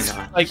is this? You're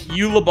not. Like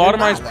you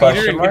lobotomize Peter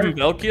Question and mark? give him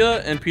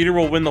Velkia, and Peter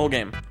will win the whole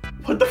game.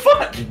 What the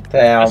fuck?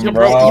 Damn, You're-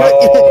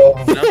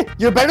 bro.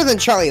 You're better than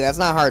Charlie. That's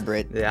not hard,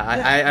 Brit. yeah,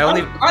 I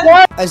only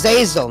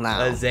Azazel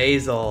now.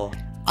 Azazel.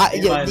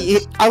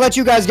 I'll let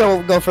you guys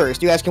go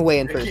first. You guys can weigh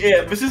in first.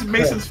 Yeah, this is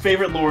Mason's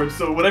favorite lord,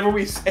 so whatever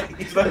we say,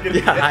 he's not gonna.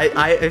 Yeah,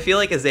 I feel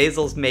like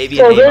Azazel's maybe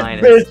So an A this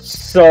minus.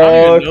 bitch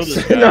I don't even know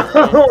sucks. this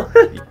guy.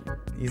 No.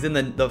 He's in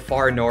the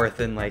far north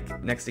and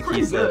like next to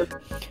Kislev.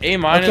 A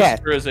minus Okay.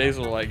 for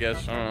Azazel, I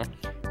guess. I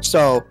don't know.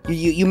 So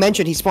you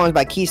mentioned he spawns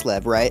by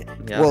Kislev, right?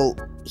 Yeah. Well,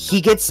 he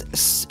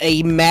gets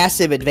a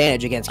massive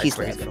advantage against I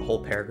swear he's got Kislev. a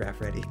whole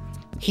paragraph ready.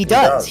 He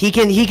does. does. He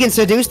can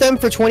seduce them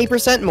for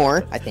 20%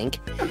 more, I think.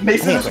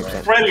 Mason is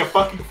Yeah. writing a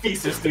fucking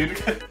thesis, dude.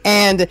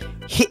 And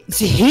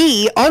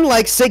he,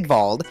 unlike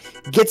Sigvald,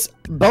 gets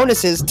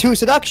bonuses to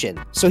seduction.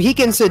 So he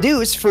can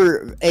seduce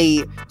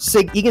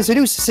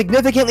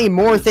significantly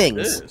more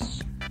things. This.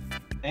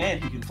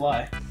 And he can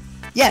fly.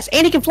 Yes,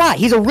 and he can fly.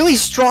 He's a really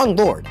strong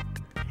lord.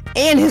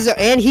 And his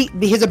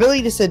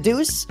ability to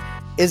seduce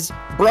is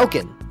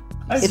broken.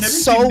 I've It's never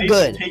so seen Mason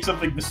good. Take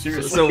something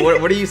mysteriously. So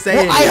what are you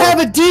saying? Well, I here? have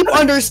a deep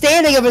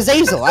understanding of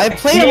Azazel. I've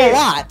played him a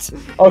lot.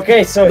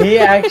 Okay, so he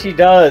actually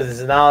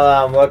does. Now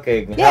that I'm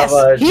looking. Yes,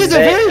 he is a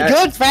very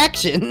good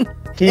faction.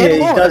 He and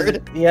does.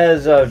 lord. He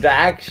has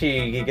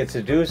actually he gets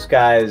seduce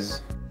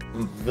guys,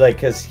 like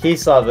because he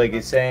saw like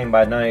he's saying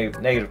by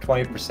negative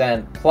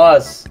 20%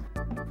 plus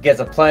gets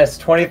a plus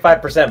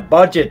 25%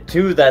 budget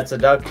to that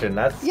seduction.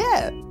 That's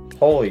Yeah,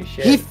 holy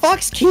shit. he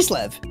fucks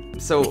Kislev.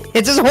 So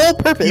It's his whole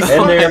purpose.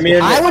 and they're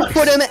immune. I would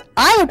put him.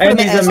 and in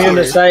he's S immune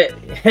tier.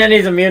 to and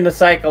he's immune to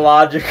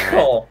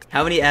psychological.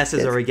 how many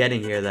S's are we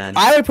getting here then?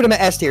 I would put him at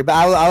S tier, but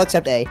I'll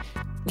accept A.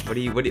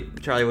 Charlie?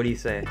 What do you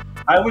say?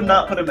 I would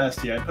not put him S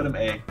tier. I'd put him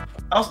A.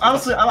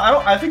 Honestly,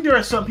 I think there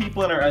are some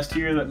people in our S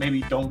tier that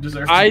maybe don't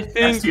deserve. To I be S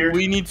think tier.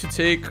 we need to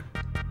take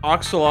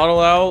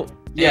Oxalotl out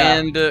Yeah.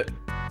 and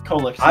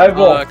Kolek. I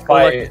will Kolek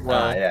fight. as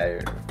well. Yeah.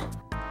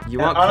 You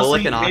And want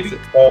honestly, Kolek and maybe-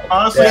 Oxy?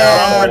 Honestly,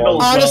 Yeah, Grombrindal as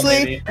well, honestly,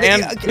 maybe.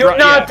 And Do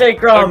not take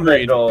Agreed.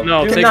 Grombrindal.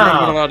 No, Do take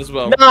not. Grombrindal out as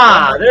well.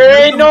 Nah,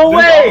 there ain't no Move all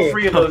way.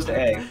 three of those to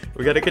A.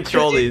 We gotta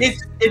control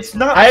these. It's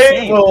not the I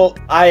same. will.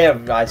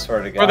 I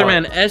swear to God. Brother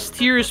man, S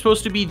tier is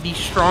supposed to be the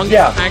strongest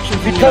Yeah, factions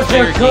in the because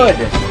they're entire good.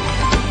 game.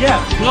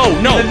 Yeah.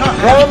 No, They're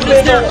not-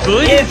 because they're Grombrindal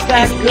good is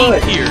that A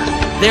good. tier.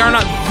 They are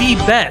not the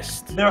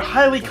best. They're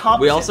highly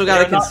competent. We also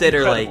gotta They're not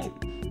consider like,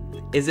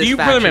 incredible. is Do this you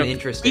Brother faction man,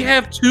 interesting? we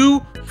have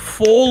 2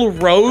 full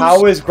rows.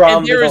 How is and there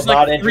Grombrindal is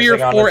not like 3 or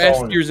interesting 4 on its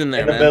S own? tiers in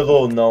there, In the man.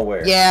 middle of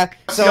nowhere. Yeah,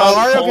 so Oxyotl,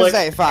 Mario can Kolek,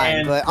 say fine,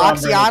 and but Grombrindal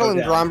Oxyotl go and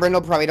down.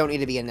 Grombrindal probably don't need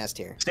to be in S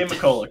tier. Same with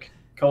Kolek.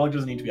 Kolek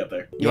doesn't need to be up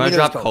there. You want to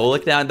Neither drop does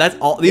Kolek down? That's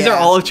all. These Yeah. are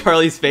all of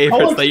Charlie's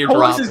favorites that you're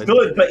Kolek dropping. is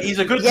good, but he's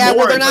a good Yeah, well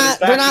lord, they're but his not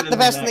faction the isn't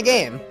best in that the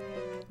game.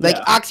 Like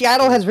Yeah.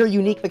 Oxyidle has very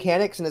unique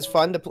mechanics and it's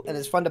fun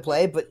to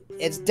play, but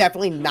it's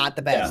definitely not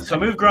the Yeah, best. so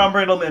move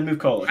Grombrindle and move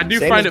Colin. I do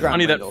Same find as it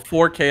funny that Grombrindle.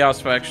 4 Chaos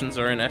factions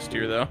are in S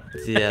tier though.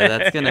 Yeah,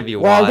 that's gonna be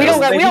Well, wild. we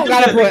don't They need to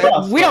get big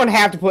buffs, we but- don't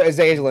have to put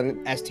Azazel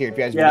in S tier if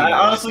you guys. Yeah, really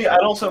want. honestly, I'd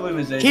also move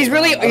his age. He's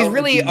really I don't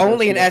think he's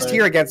only an S S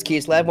tier against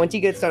Kislev. Once he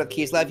gets done with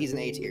Kislev, he's an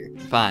A tier.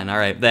 Fine, all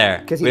right,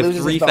 there. 'Cause he We have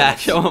loses 3 his bonus.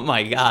 factions. Oh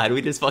my god,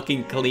 we just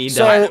fucking cleaned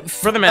So, up.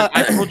 Brother man,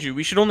 I told you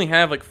we should only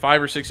have like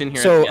 5 or 6 in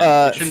here. So,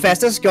 It shouldn't be-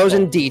 Festus goes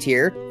in D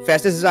tier.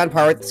 Festus is on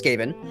par with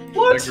Skaven.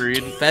 What?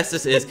 Agreed.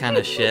 Festus is kind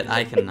of shit.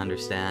 I can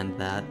understand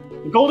that.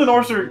 The Golden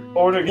Order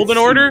gets Golden C.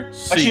 Order?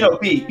 Actually, C. no,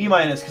 B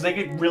minus, because they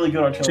get really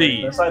good artillery.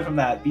 C. But aside from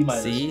that, B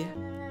minus. See?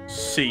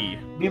 C.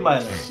 B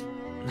minus.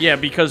 Yeah,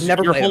 because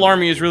Never your played whole them.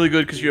 army is really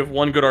good because you have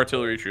 1 good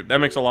artillery troop. That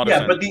makes a lot of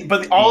Yeah, sense.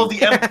 but all of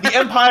the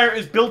Empire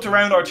is built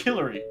around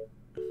artillery.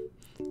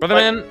 Brother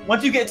Like, man,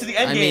 once you get to the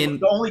end I game, mean,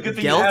 the only good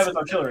thing Gelt, you have is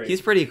artillery.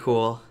 He's pretty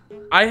cool.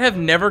 I have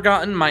never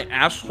gotten my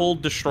asshole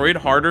destroyed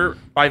harder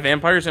by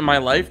vampires in my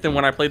life than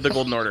when I played the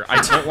Golden Order. I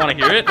don't want to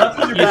hear it. That's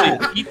 'cause He you're is a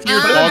bad. D tier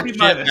But dog B shit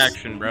minus.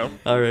 action, bro.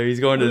 All right, he's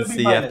going to the B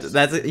C minus.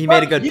 after. He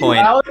made a good You, point.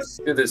 Alex.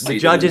 Do this The C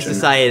judges division.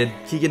 decided.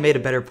 Keegan made a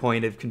better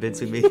point of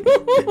convincing me.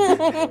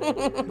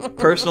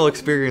 Personal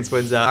experience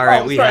wins out. All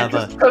right, we have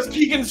a. Because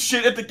Keegan's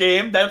shit at the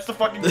game, that's the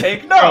fucking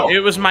take? No! It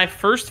was my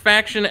first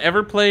faction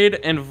ever played,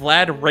 and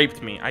Vlad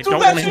raped me. I So don't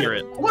that want to shit- hear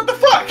it. What the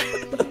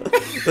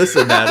fuck?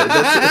 Listen, man.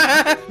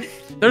 That's,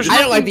 There's I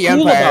don't like nothing the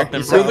cool Empire. about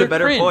them, you bro. said a They're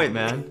better cringe. point,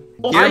 man.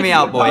 Well, Hear I me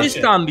out, boys.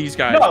 Pissed on these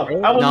guys, No,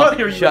 bro. I will not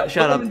hear you. Shut Put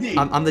up. them in D.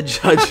 I'm the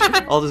judge.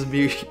 I'll just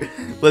mute you.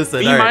 Listen,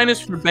 B all right. minus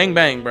for bang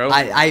bang, bro.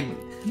 I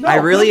No,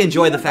 really don't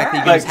enjoy do the fact that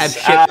you that. guys have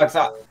shit. Alex,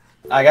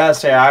 I gotta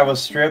say, I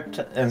was stripped,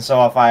 and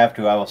so if I have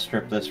to, I will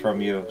strip this from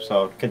you.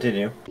 So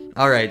continue.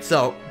 All right,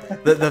 so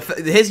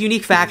his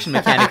unique faction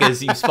mechanic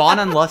is you spawn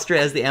on Lustra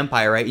as the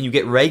Empire, right? And you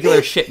get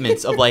regular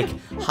shipments of like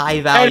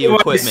high value Anyway,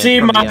 equipment. C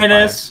from the Empire.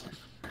 minus.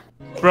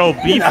 Bro,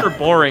 B for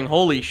boring.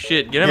 Holy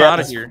shit. Get him out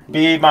of here.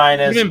 B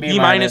minus. Even B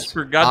minus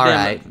for goddamn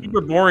Alright.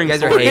 super boring. You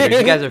guys are story. haters.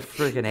 You guys are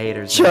freaking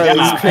haters. Charlie's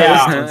man.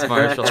 pissed. Distance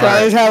martial.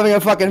 Charlie's having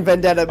a fucking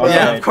vendetta. Okay.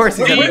 Yeah, of course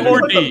he's B having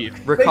or a D.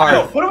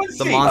 Ricard, Put him in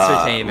the C.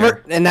 monster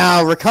tamer. And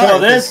now Ricard. So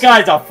this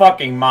guy's a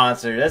fucking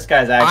monster. This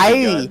guy's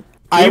actually good.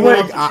 I He would.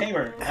 would-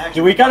 Tamer, Do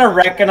actually. we kind of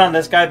reckon on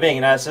this guy being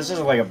an S? This is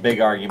like a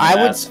big argument. I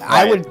would. S,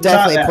 I right? would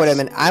definitely Not put S.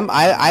 him in.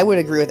 I would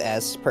agree with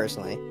S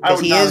personally I because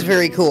would he not is agree.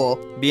 very cool.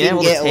 Being He can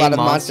able to get a lot tame of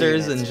monster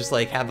monsters units. and just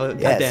like have a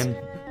Yes. goddamn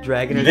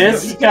dragon or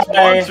This- something. He gets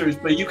guy- monsters,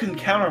 but you can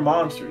counter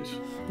monsters.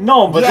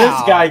 No, but Yeah,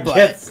 this guy but-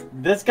 gets.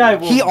 This guy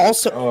will. He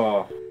also.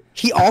 Oh.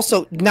 He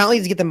also not only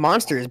does he get the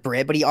monsters,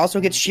 Brit, but he also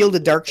gets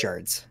shielded dark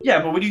shards.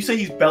 Yeah, but when you say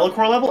he's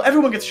Bellacore level,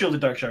 everyone gets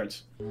shielded dark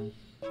shards.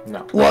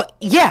 No. Well,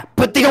 yeah,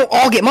 but they don't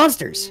all get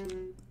monsters.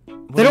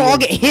 They don't all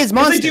get his Yes,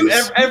 they do.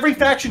 monsters. Every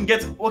faction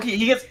gets. Okay,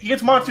 he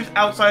gets monsters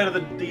outside of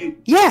the.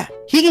 Yeah,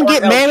 he can Or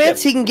get else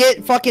mammoths. ship. He can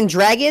get fucking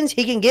dragons.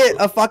 He can get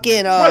a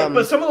fucking Right,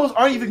 but some of those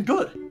aren't even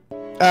good.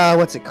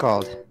 what's it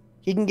called?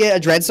 He can get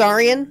a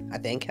Dreadsaurian, I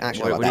think.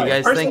 Actually, What do you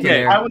guys Personally, think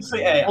here? I would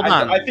say A. Hold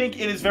on. I think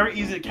it is very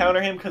easy to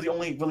counter him because he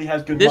only really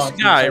has good This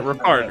monsters. guy, So-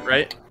 Ricard,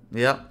 right?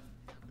 Yep.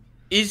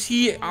 Is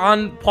he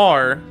on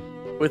par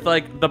with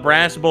like the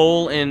Brass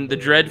Bowl and the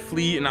Dread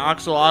Fleet and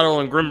Oxalotl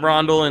and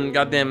Grimbrondel and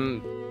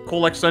goddamn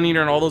Kolek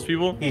Suneater and all those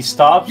people? He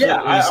stops.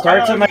 Yeah, He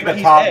starts in like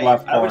the top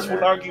left I would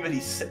corner. argue that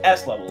he's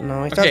S level.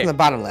 No, he starts Okay. in the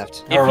bottom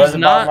left. If Or he's was it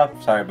not- bottom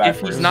left? Sorry, If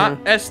backwards. he's not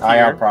S I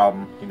got a tier,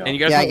 problem. You know. and you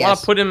guys Yeah, I don't want guess.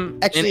 to put him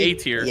Actually, in A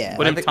tier, yeah,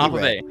 put I him think top you're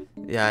of right.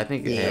 A. Yeah, I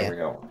think. Yeah. There we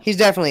go. He's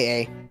definitely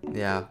A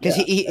Yeah. because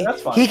Yeah, he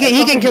that's fine. he can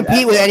That's compete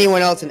fine. with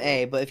anyone else in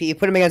A. But if you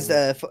put him against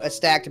a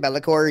stacked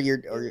Bellacore,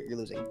 you're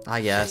losing. I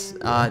guess.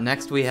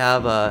 Next we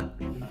have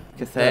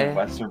Cathay.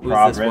 Western Who's this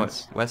one?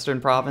 Province.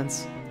 Western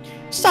Province.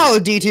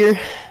 Solid D tier.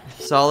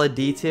 Solid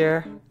D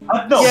tier.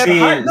 No,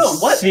 Yeah, no,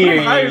 what? Put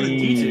him higher than C.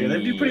 D tier.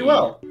 They do pretty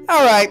well.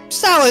 All right,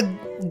 solid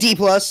D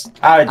plus.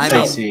 I'd I say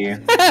mean- C.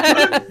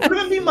 Put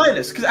him in B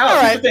minus. Because All Alex,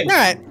 right, here's the thing. all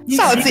right, He-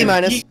 solid he- C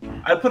minus.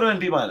 I put him in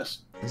B minus.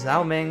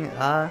 Zhao Ming.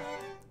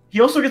 He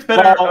also gets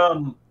better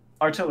Well-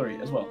 artillery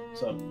as well.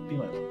 So B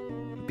minus.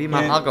 B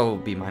minus. I'll go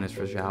B minus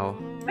for Zhao.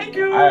 Thank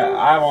you.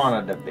 I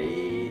want a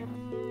debate.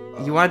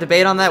 You want to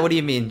debate on that? What do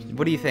you mean?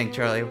 What do you think,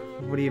 Charlie?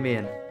 What do you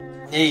mean?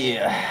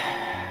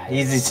 Yeah,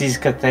 he's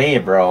Cathay,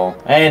 bro.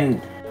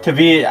 And to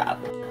be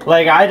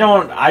like,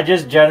 I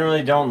just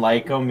generally don't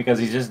like him because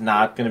he's just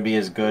not gonna be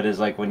as good as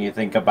like when you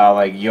think about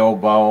like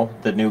Yobo,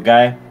 the new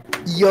guy.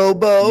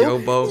 Yobo.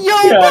 Yobo.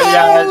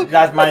 Yeah,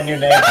 that's my new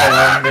name for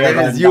him.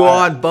 That is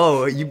Yuan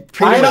Bo. You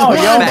treat I him know, with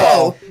respect.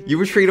 Yobo. You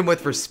would treat him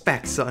with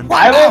respect, son.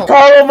 I will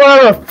call him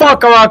whatever the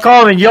fuck I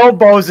call him.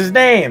 Yobo's his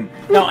name.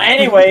 No,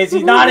 anyways,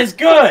 he's not as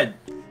good.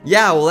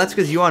 Yeah, well, that's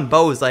because Yuan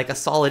Bo is like a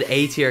solid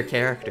A tier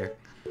character.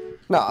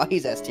 No,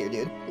 he's S tier,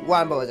 dude.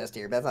 Wombo is S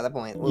tier, but that's not the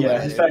point. We'll Yeah,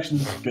 go his later. faction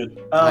is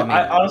good. I mean-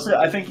 Honestly,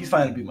 I think he's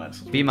fine at B minus.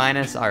 B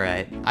minus. All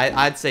right.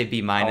 I'd say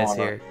B minus Oh,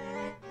 no. here.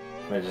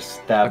 I just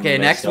stabbed Okay,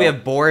 him next we myself.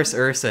 have Boris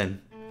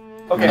Urson.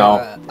 Okay.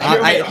 No.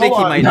 I think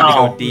he might No. have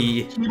to go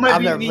D. He might I've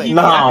be. never played.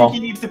 I No.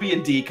 think he needs to be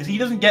in D because he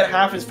doesn't get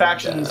half his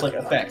factions like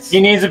effects. He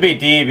needs to be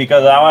D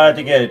because I wanted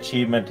to get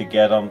achievement to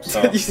get him.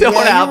 So You still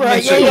want to Yeah, have you're him in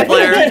right. single Yeah,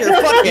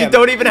 player? fuck You him.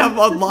 don't even have him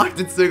unlocked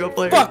in single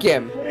player. Fuck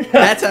him.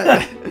 That's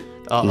a.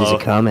 He's Uh-oh. a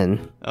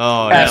coming.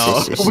 Oh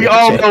Yes. no. We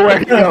all know where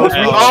he goes. We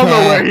all know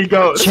where he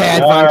goes.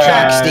 Chad von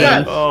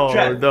Trackstein. Oh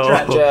Chad, no.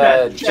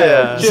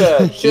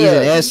 Chad. He's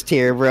an S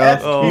tier, bro.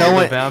 Oh, No the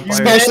one, vampire.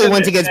 especially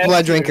once he gets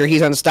Blood Drinker,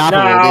 he's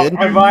unstoppable, no, dude.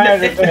 if I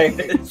had to pick,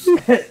 if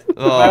I had to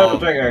Oh.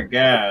 pick a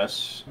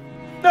guess,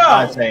 No.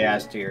 I'd say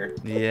S tier.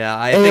 Yeah,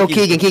 I Hey, yo, think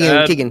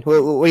he's- Keegan. What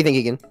do you think,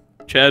 Keegan?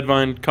 Chad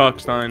Vine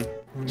Cockstein.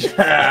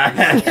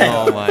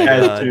 Oh my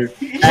S god. tier.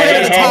 He's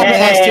at the top of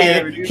S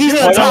tier. He's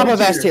at the top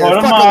of S tier. Put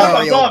him Fuck on.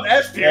 Ilario.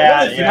 S tier. Yeah,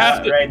 What is yeah, You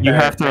have to, right you there,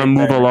 have to right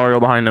move there. Ilario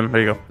behind him.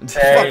 There you go.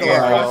 There Fuck you go.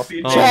 Ilario.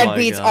 Oh Chad my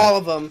beats God. all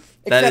of them.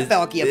 That Except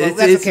Valkia, but it's-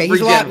 that's it's okay.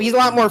 regen- He's a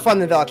lot more fun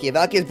than Valkia.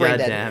 Valkia's brain God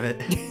dead. damn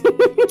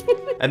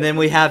it. And then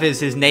we have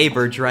his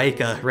neighbor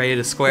Draca ready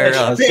to square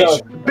up.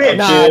 Bitch.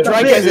 Nah,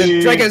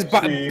 Bitch. Drake's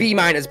C. B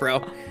minus,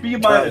 bro. B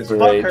minus. Fuck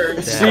Great. her.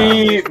 C.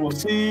 Hate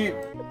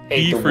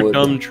D the for wood.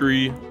 dumb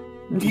tree.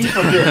 D for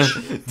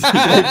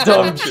bitch.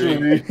 Dumb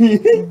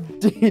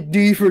tree.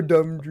 D for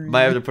dumb dream.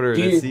 Might have to put her in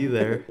a D. C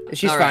there.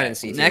 She's All fine right, in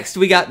C tier. Next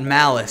we got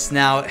Malice.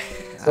 Now,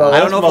 So I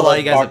don't know if a this lot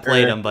of you guys have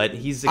played motherfucker- him, but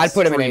he's I'd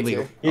put him in A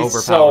extremely tier.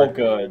 He's so overpowered.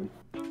 good.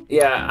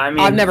 Yeah, I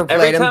mean, I've never played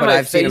every him, time but I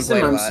I've seen him face play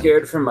a I'm lot.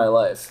 scared for my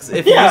life.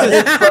 If he Yeah, uses,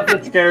 it's such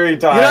a scary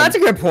time. You know, that's a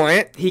good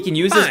point. he can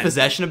use his Fine.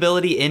 possession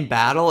ability in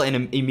battle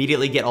and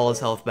immediately get all his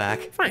health back.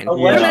 Fine. Oh,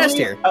 Put him in yeah. S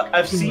tier.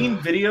 I've seen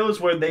videos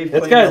where they've This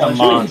played guy's a Legend.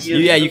 monster. He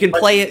is- Yeah, you can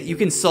play it. You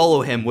can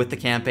solo him with the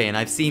campaign.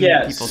 I've seen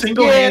Yeah, people.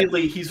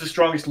 single-handedly, he's the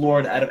strongest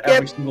lord out of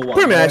every single one.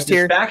 put him in Are S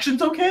tier. his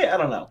factions okay? I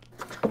don't know.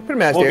 Put him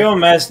in S We'll tier. give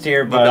him S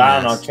tier, but We'll give him I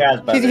don't know. S.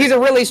 Chad's better. He's a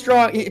really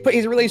strong.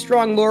 He's a really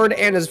strong lord,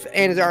 and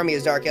his army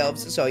is dark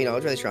elves. So you know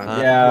it's really strong.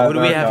 Yeah, who do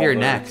we have here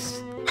Dark Elf.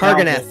 next?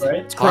 Harganeth. Right?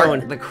 It's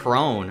Crone. The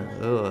Crone.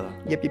 Ugh.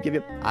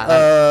 Yep.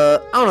 I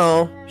I don't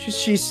know.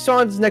 She's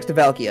Son's next to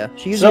Valkia.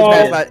 She usually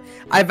So-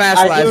 I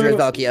vassalize her as do-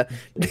 Valkia.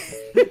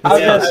 I was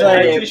Yeah, gonna say-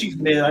 I'd say she's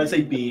mid. I'd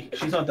say B.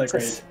 She's not that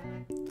great.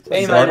 A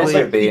She's minus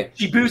ugly. or B.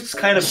 She boosts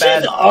kind of She's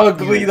bad.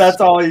 ugly.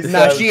 That's all he says.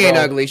 Nah, she ain't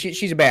bro. ugly.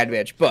 She's a bad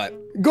bitch. But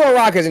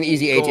Gorok is an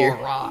easy A tier.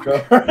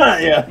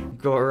 Gorok. Yeah.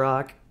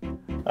 Gorok.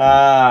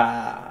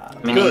 Ah.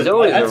 I mean, Good. he's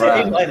always I'd say A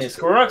around. minus.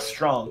 Korok's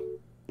strong.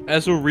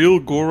 As a real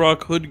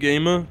Gorok hood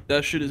gamer,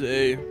 that shit is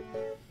A.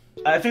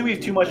 I think we have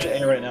too much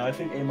A right now. I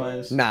think A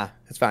minus. Nah,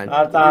 that's fine.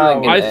 I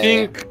thought. Yeah. I A.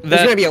 think There's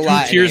that gonna be a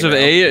lot in 2 tiers A, of bro.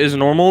 A is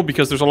normal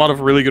because there's a lot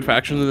of really good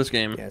factions in this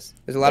game. Yes,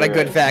 there's a lot of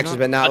good factions,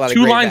 but not a lot of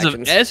 2 great lines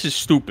factions. of S is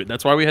stupid.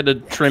 That's why we had to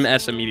trim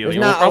S immediately.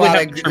 There's We'll not a probably lot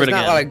have of to trim it there's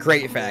not a lot again. of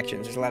great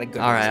factions. There's a lot of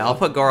good. All right, ones. I'll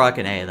put Gorok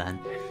in A then.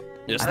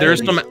 Yes, I there's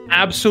think some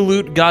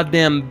absolute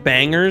goddamn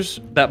bangers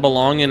that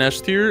belong in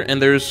S tier,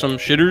 and there's some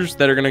shitters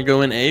that are gonna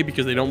go in A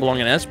because they don't belong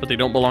in S, but they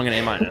don't belong in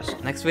A minus.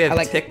 Next we have I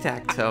like- Tic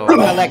Tac Toe.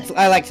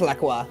 I like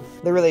Tlaqua.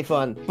 They're really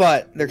fun,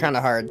 but they're kind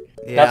of hard.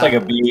 That's like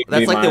a B.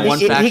 That's B like the minus. one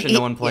He- faction he-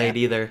 no one played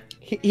either.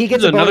 He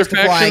gets There's a bonus to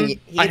another flying. faction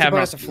He I gets a have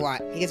bonus not- to fly.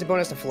 He gets a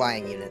bonus to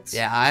flying units.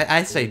 Yeah,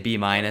 I say B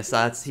minus.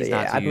 That's he's So,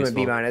 not yeah, too I put him in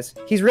B useful. minus.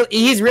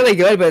 He's really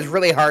good, but it's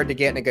really hard to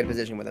get in a good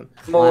position with him.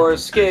 More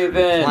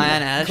Skaven.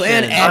 Clan Ashen.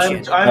 Clan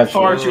Ashen. I'm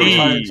far too Actually-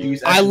 tired to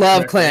use. I Ashen love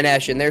correctly. Clan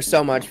Ashen. They're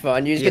so much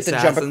fun. You just The get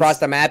to jump assassins. across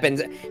the map and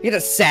you get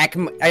to sack.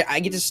 I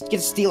get to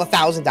steal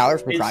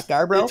 $1,000 from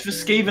Krotkar, bro. It's the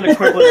Skaven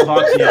equivalent of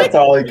Oxy. That's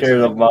all he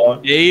cares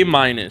about. A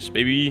minus,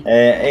 baby.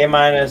 A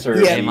minus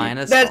or Yeah. A B?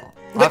 minus. That-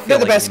 I feel They're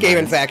the like best A Skaven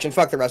minus. faction.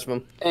 Fuck the rest of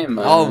them. A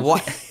minus. Oh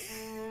what?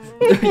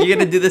 You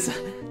gonna do this?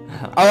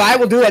 Oh, I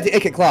will do that to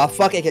Ikit Claw.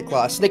 Fuck Ikit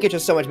Claw. Snickage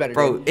is so much better.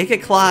 Bro, dude.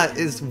 Ikit Claw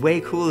is way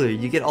cooler.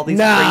 You get all these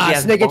Nah, crazy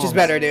ass Snickage is bombs.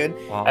 better, dude.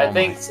 Oh I my-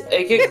 think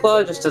AK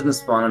Claw just doesn't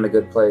spawn in a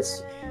good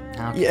place.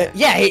 Okay.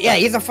 Yeah.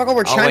 He's a fuck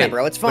over Oh, China, wait.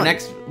 bro. It's But fun.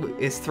 next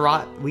is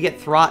Throt. We get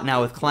Throt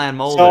now with Clan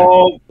Molder.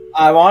 So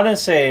I want to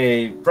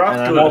say, Brock's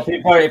and I know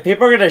good.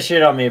 people are gonna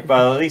shit on me,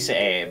 but at least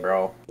A,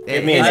 bro.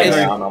 Give me an his,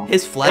 A on him.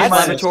 his flesh A minus.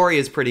 laboratory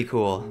is pretty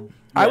cool.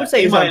 I would say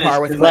A he's on minus,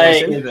 par with because,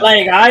 Clan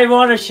Like, Ashen. I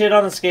want to shit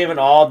on the Skaven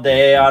all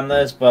day on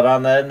this, but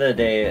on the end of the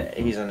day,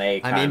 he's an A I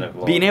kind mean,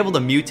 of. being able to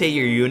mutate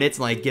your units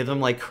and like give them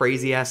like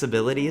crazy ass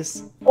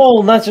abilities. Well,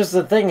 and that's just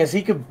the thing is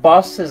he could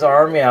bust his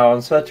army out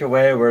in such a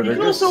way where You they're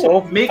can just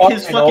also so make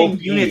his fucking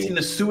OP. units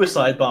into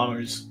suicide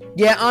bombers.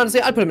 Yeah,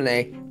 honestly, I'd put him in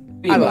A.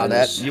 B I allow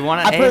minus. that. You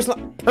want I to?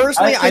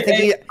 personally, I think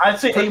he. I'd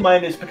say A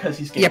minus because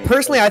he's Yeah, Skaven.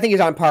 personally, I think he's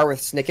on par with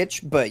Snickage,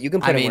 but you can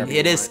put I him mean, wherever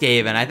it you is want.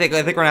 Skaven. I think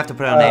we're gonna have to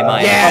put it on A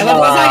minus. Yeah,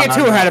 Come let's not get on.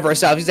 too ahead of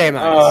ourselves. He's A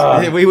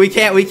minus. we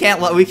can't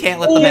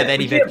let them have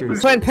any victories.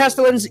 Clan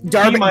Pestilence, B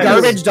minus.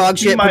 garbage, dog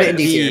B shit. Put it in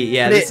D minus. tier.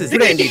 Yeah, Put this it- is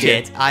put it in D tier.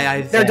 shit.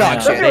 They're dog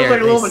That shit. feels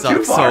like a little They bit suck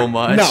too far. so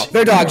much. No,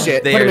 they're dog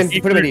shit. They Put are-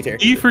 him in D tier.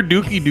 E for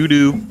Dookie Doo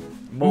Doo.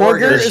 Morgar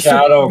The is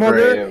Shadow Morgar.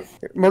 Grave.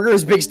 Morgar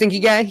is a big stinky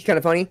guy. He's kind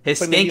of funny. His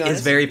Put him in B stink is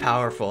minus. very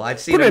powerful. I've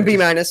seen Put him in him B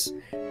just-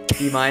 minus.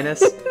 B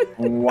minus.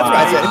 Wow.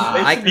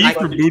 I- B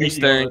for booty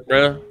stank,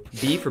 bruh.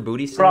 B for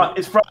booty Fraud, stank.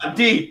 it's fraud.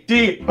 D.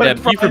 Put Yeah, it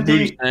B fraud for in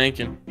booty D. stank.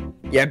 And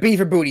Yeah, B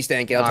for booty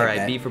stank. I'll All take right,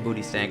 that. B for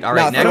booty stank. All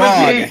No, right,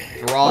 Throg.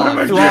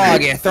 Throg.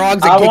 Throg. Yeah,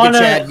 Throg's a I Giga wanna.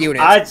 Chad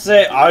unit. I'd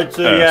say S.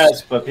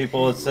 yes, but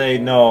people would say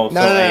no.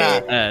 No, so no, no,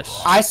 A. no.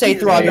 S. I say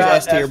He's Throg is not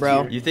S tier, bro.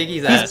 S-tier. You think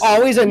he's He's S?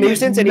 always a He is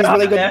nuisance, and he's not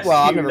really good. S Well,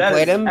 I've tier. never That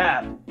played is him.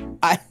 cap.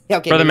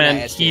 Okay, Brother maybe not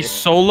man, S he tier.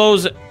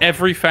 solos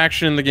every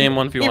faction in the game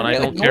 1v1. I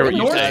don't care what you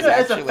North say. Star-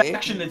 as a actually.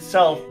 faction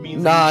itself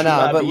means Nah, that he should nah,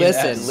 not but be an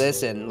listen, S.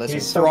 listen.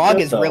 He's so Throg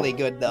good, is though. really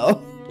good,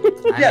 though.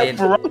 Yeah, I mean,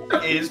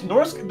 Throg is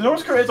North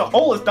Korea as a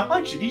whole is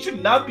dog shit. He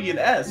should not be an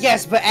S.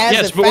 Yes, but as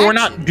Yes, a but we're faction-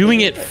 not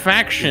doing it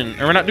faction,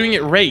 or we're not doing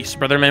it race,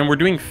 brother man. We're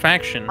doing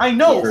faction. I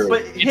know, True.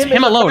 but It's him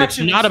him as a alone, it's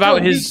faction is not still about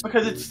weak his-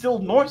 because it's still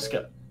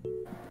Norska.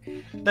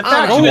 The Oh,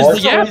 faction is is the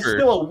still, yapper.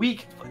 still a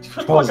weak.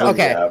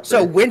 Okay, Yeah,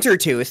 so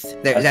Wintertooth, is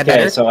that Okay,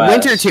 better? so S.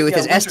 Wintertooth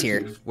is Yeah, S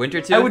tier. Wintertooth.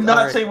 Wintertooth. I would not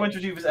Alright. say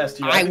Wintertooth is S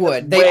tier. I think would.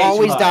 that's They way too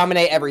always high.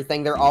 dominate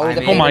everything. They're always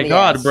I a mean- pain Oh my in the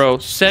god, ass. bro.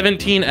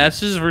 17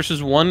 S's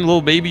versus one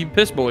little baby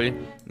piss boy.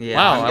 Yeah,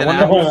 Wow, I'm I gonna-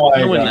 wonder who's Oh my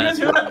doing God. You guys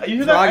that. hear that? You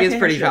hear that? Throg I is can't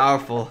pretty hear shit.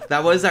 powerful.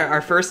 That was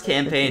our first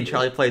campaign.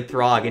 Charlie played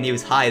Throg, and he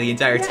was high the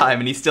entire time,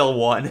 and he still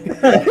won.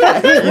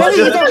 Really,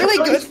 he's a really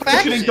good Pushing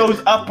faction.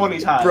 goes up when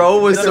he's high. Bro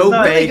was That's so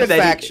not- big good that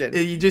faction.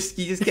 you just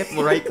kept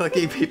right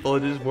clicking people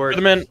and just worked.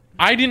 Brother man,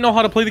 I didn't know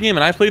how to play the game,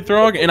 and I played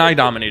Throg, and I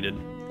dominated.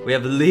 We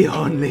have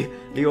Leon.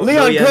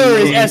 Leon Kerr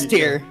is S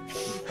tier.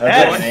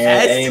 That's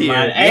S. A tier.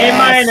 minus. Yes. A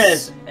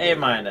minus. A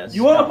minus.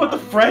 You want to put the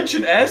French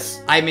in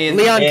S? I mean,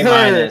 Leon A Kerr,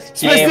 minus, A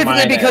specifically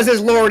minus. because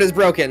his lord is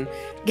broken.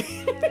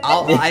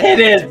 It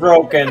is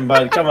broken,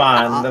 but come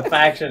on, the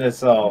faction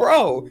itself.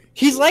 Bro,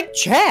 he's like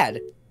Chad.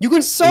 You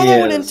can solo He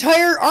an is.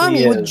 entire army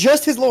He with is.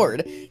 just his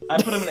lord.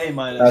 I put him in A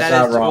minus. That's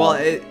not wrong. Well,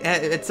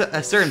 it's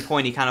a certain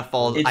point he kind of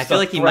falls. It's I feel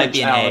the like he might French,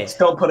 be an Alex.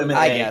 Don't put him in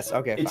I A. guess.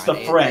 Okay, It's fine.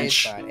 the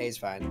French. A's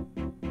fine.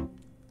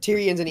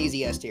 Tyrion's an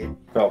easy S tier.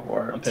 Go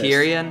for I'm it. pissed. A.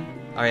 Tyrion.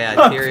 Oh yeah,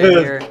 I'm Tyrion pissed.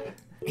 here.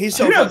 He's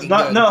so Tyrion's fucking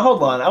not. good. No,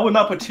 hold on. I would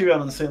not put Tyrion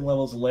on the same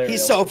level as Lario.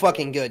 He's so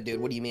fucking good,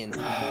 dude. What do you mean?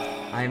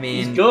 I He's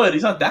mean, good.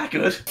 He's not that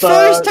good.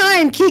 First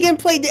time Keegan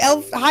played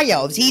High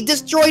Elves, he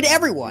destroyed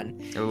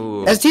everyone.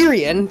 ooh. As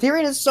Tyrion,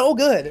 Tyrion is so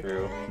good.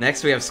 True.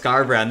 Next we have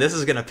Scarbrand. This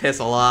is gonna piss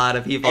a lot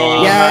of people A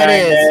off. Yeah,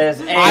 it is.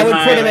 minus, A I would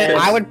put him in.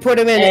 minus. I would put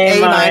him in A A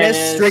minus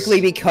minus.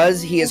 strictly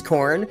because he is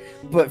corn.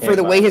 But for A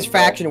the way his minus.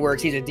 faction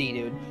works, he's a D,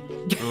 dude.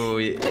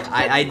 Ooh,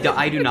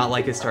 I do not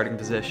like his starting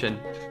position.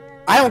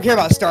 I don't care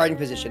about starting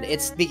position.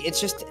 It's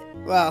just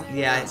well.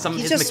 Yeah, some of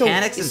he's his just so-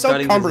 mechanics he's and so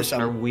starting position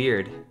cumbersome. are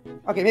weird.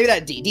 Okay, maybe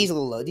that D. D's a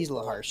little low. D's a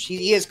little harsh.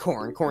 He is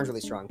corn. Corn's really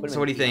strong. Put him So in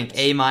what do you B think? minus.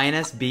 A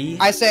minus, B?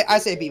 I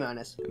say B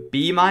minus.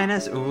 B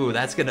minus? Ooh,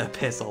 that's gonna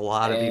piss a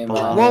lot of A people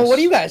minus. off. Well, what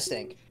do you guys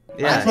think?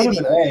 I Yeah. say Put B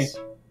him in A. minus.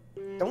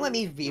 Don't let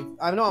me be.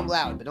 I know I'm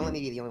loud, but don't let me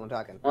be the only one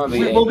talking. I'm gonna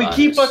be A Well, we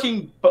keep minus.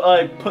 fucking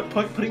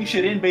putting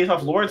shit in based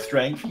off Lord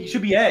strength. He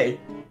should be A.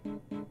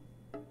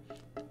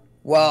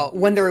 Well,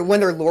 when their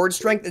lord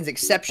strength is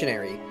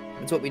exceptionary,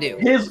 that's what we do.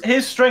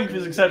 His strength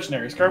is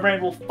exceptionary.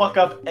 Scarbrand will fuck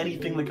up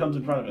anything that comes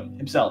in front of him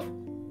himself.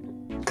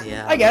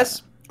 Yeah. I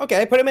guess.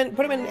 Okay, put him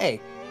in A.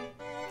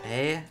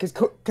 A?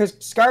 Because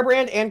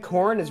Scarbrand and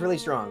Korn is really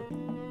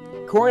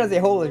strong. Korn as a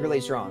whole is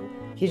really strong.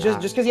 He's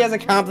just because he has a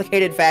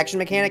complicated faction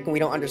mechanic and we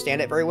don't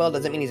understand it very well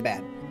doesn't mean he's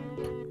bad.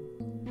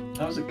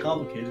 How is it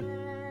complicated?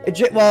 It's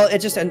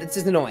just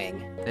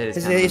annoying. It is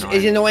It's, kind of it's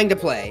annoying. annoying to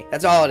play.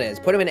 That's all it is.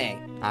 Put him in A.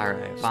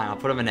 Alright, fine, I'll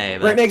put him in A.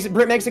 Britt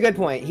But... makes a good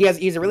point.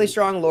 He's a really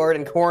strong lord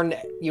and Korn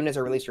units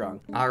are really strong.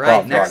 Alright,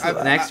 Well, next,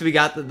 next we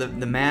got the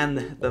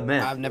man, the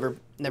myth. I've never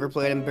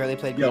played him. Barely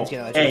played Yo, Greenskin.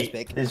 A. Let's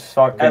pick. He's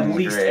fucking At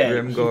least great. A. He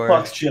Grimgor.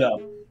 fucks shit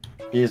up.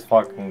 He's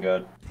fucking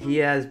good. He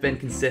has been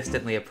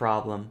consistently a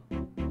problem.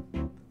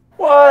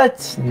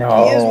 What?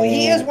 No.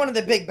 He is one of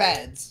the big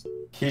bads.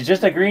 He's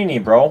just a greenie,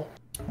 bro.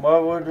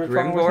 What would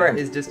Grimgor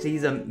is just he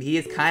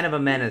is kind of a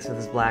menace with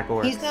his black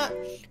orc. He's not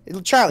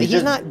Charlie. He's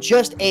He's just- not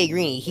just a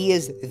greenie. He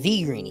is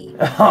the greenie.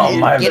 Oh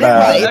my Get it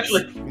bad. right.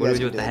 Actually, What do we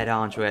do with the head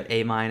honcho at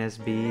A minus,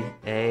 B,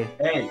 A,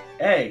 A.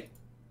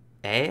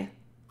 A?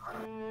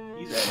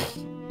 He's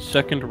A.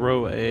 Second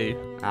row A.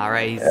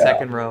 Alright, he's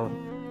second row.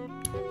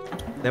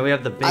 Then we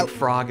have the big I-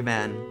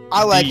 frogman.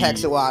 I like B.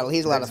 Hexawaddle.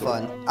 He's a lot of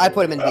fun. I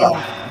put him in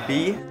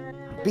B. B?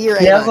 B or A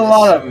He has a minus.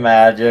 lot of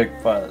magic,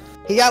 but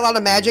He got a lot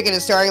of magic and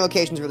his starting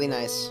location's really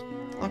nice.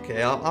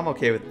 Okay, I'm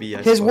okay with B.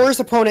 I His suppose. worst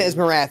opponent is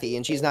Marathi,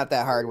 and she's not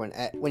that hard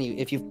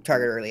if you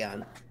target her early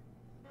on.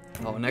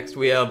 Oh, next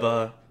we have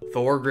Thorgrim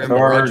Thorgrim.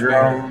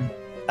 Grudgebearer.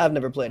 I've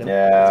never played him.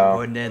 yeah.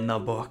 Putting in the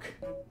book.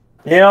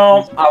 You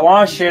know, I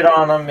want to shit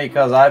on him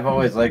because I've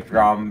always liked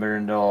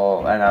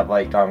Grombrindle, and I've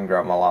liked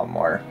Umgrum a lot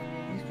more.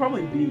 He's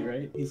probably B,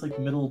 right? He's like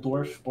middle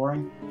dwarf,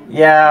 boring.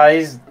 Yeah,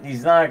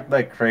 he's not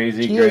like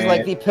crazy He great. is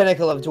like the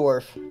pinnacle of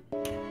dwarf.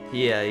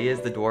 Yeah, he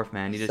is the dwarf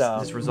man. He just, So-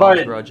 just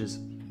resolves But- grudges.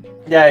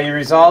 Yeah, he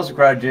resolves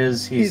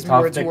grudges. He's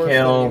more tough to dwarf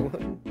kill.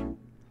 than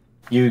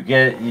You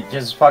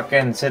just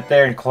fucking sit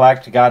there and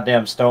collect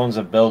goddamn stones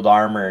and build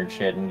armor and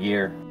shit and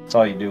gear. That's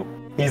all you do.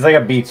 He's like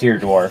a B tier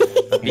dwarf.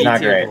 He's not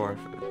B-tier great. dwarf.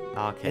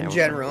 Okay. In well,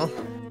 general,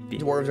 B.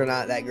 dwarves are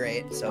not that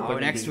great. So Oh, put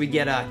him next in we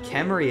get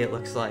Kemri, it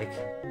looks like.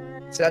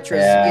 Cetra's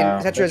Yeah,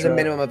 Cetra's a Cetra.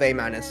 minimum of A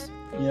minus.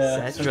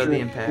 Yeah. Cetra the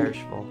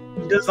Imperishable.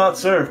 He does not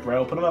serve,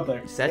 bro. Put him up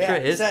there. Cetra Yeah,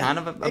 is kind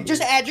of a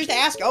just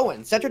ask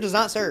Owen. Cetra does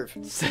not serve.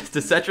 Does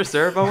Cetra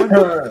serve, Owen?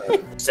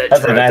 That's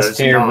an S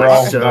tier, bro.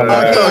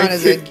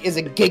 Archaon is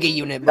a giga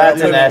unit, bro.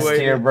 That's an S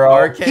tier, bro.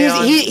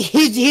 Archaon.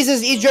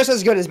 He's just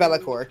as good as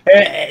Bellacore.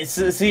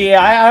 See,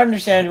 I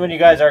understand when you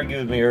guys argued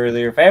with me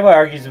earlier. If anybody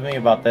argues with me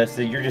about this,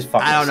 then you're just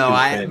fucking I don't know.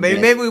 stupid.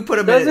 Maybe we put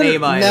him in an A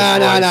minus.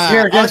 No.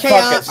 You're just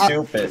Archaon-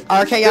 fucking stupid.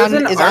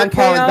 Archaon is on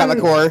par with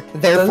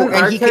Bellacore. Therefore,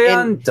 Doesn't and he can.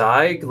 Archaon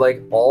die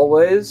like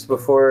always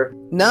before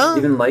No.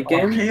 even late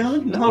game?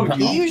 Archaon? No,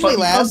 He usually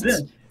comes lasts.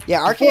 in. Yeah,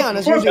 Archaon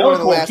is Before usually one of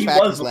the Bellacore, last he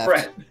factions was a left.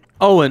 threat.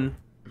 Owen,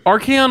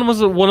 Archaon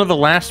was one of the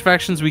last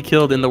factions we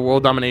killed in the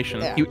world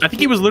domination. Yeah. I think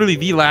he was literally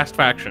the last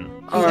faction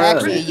He's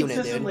actually a unit, dude.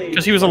 Consistently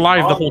because he was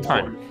alive the whole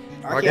time.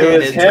 Archaon It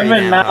was is him pretty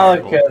and damn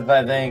powerful. Malekith,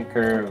 I think,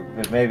 or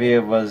maybe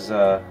it was,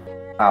 I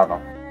don't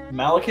know.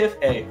 Malekith,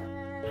 A.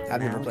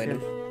 I've never played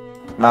him.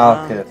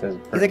 Malekith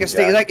is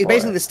He's like he's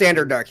basically the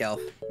standard Dark Elf.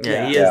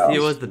 Yeah, he Yeah. is. He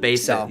was the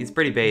basic. So, He's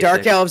pretty basic.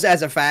 Dark Elves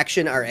as a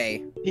faction are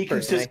A. He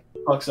Personally.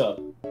 consistently fucks up.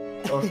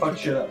 Or fucks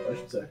shit up, I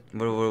should say.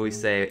 What do we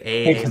say?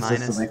 A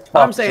minus.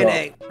 I'm saying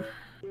A.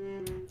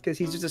 Because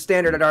he's just a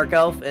standard Dark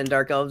Elf, and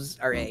Dark Elves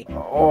are A.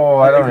 Oh,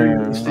 I don't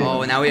even.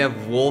 Oh, now we have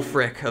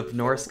Wolfric of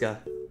Norska.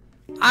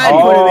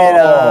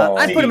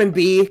 I'd put him C. in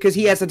B because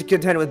he has to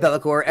contend with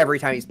Bellacore every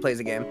time he plays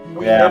a game. You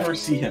will Yeah. never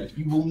see him.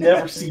 You will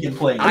never see him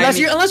playing. I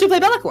mean- Unless you play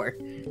Bellacore.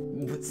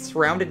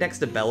 Surrounded next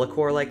to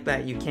Bellacore like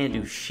that, you can't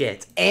do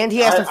shit. And he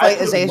has to fight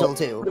put him- Azazel put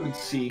too. him in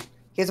C.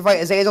 He has to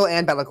fight Azazel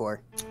and Bellacore.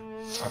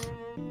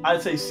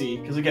 I'd say C,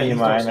 because again, B he's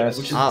minus. Norse,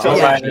 which is Oh, so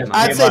yeah. bad.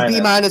 I'd say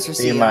B minus or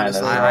C. B minus.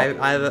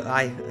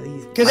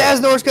 Because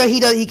as Norska,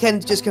 he can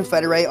just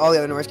confederate all the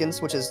other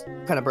Norskins, which is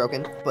kind of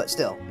broken, but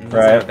still. He's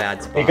Right. in a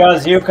bad spot.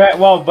 Because you can,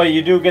 well, but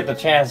you do get the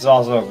chance to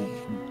also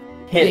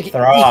hit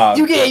Throg.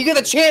 You get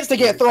the chance to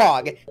get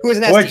Throg, who is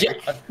an S Which, tier.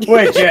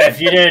 if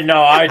you didn't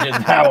know, I did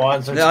that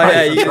once. No,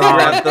 yeah, you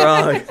grab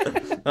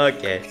Throg.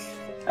 Okay.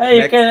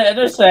 Hey, you can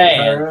just say.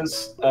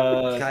 Kairos,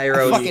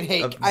 Kairos I fucking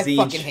hate of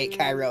Tzeentch.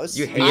 Kairos.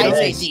 You hate I him?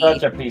 say He's D.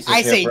 such a piece of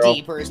I shit, say bro.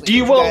 D personally. do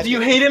you guys do you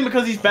get- hate him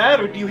because he's bad,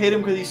 or do you hate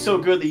him because he's so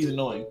good that he's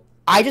annoying?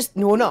 I just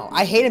no.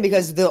 I hate him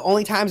because the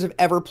only times I've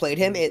ever played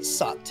him, it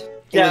sucked. It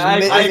Yeah,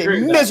 was I it was agree a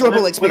with that.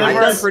 miserable experience.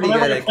 I've done pretty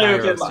whenever good I at play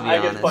with Kairos, him, to be I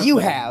get honest. fucked You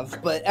up. have,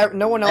 but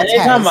no one else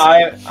Anytime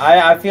has.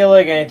 I feel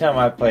like anytime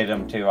I played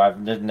him too,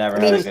 I've just never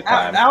had a Because good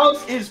time.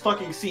 Alex is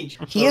fucking Siege.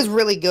 He is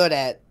really good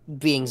at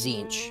being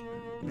Tzeentch.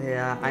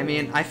 Yeah, I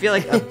mean, I feel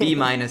like a B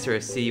minus or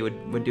a C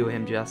would do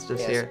him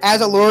justice Yes. here.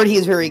 As a lord, he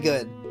is very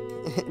good,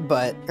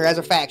 or as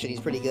a faction, he's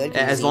pretty good.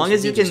 As long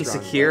as you Tzeentch can is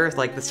strong. secure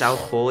like the South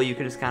Pole, you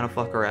can just kind of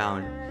fuck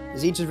around.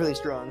 Tzeentch is really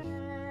strong.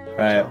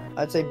 Right.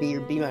 I'd say B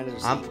or B minus or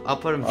C. I'll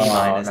put him B Oh,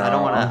 minus. I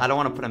don't no.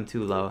 wanna put him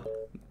too low.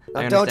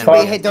 I Don't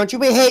understand. you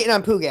be hating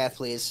on Pugath,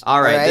 please. All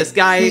right, this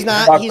guy- He's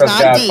not. Fuck He's this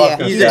not guy, D. fuck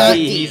this He's He's a not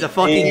D. D. He's a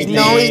fucking D.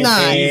 No, he's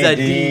not. He's a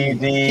D.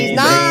 He's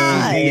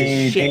not.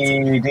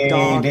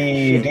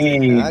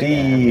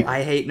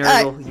 I hate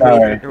Nurgle. You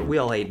Sorry. hate- We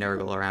all hate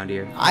Nurgle around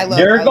here. I love.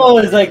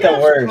 Nurgle is like the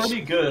He's worst.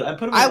 pretty good. I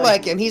put him. I in,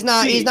 like him. He's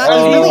not. C. He's not.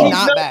 Oh. He's really He's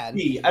not bad.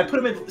 D. I put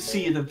him in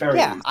C at the very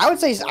Yeah, least. I would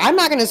say. I'm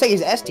not gonna say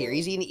he's S tier.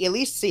 He's at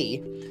least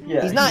C.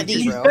 Yeah, he's not D,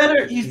 He's bro.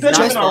 better. He's He's better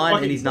not than our fun,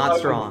 fucking and he's not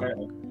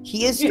strong.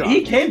 He is He, strong.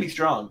 he can be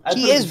strong. I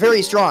He put him is in very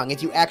C. strong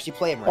if you actually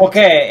play him right.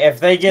 Okay, if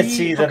they get D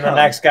C, for then the Carl.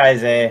 next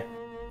guy's A.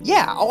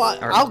 Yeah,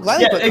 I'll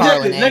gladly Yeah, put Carl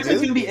exactly. in Next A.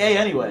 one's dude. gonna be A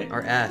anyway.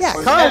 Or S. Yeah,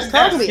 Or Carl- S,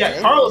 Carl S. can be Yeah,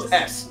 A. Carl is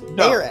S.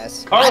 No. A or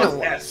S. Carl I is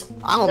don't. S.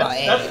 I don't know about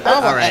A. That's- I don't that's know All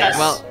about right. S.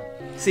 Well,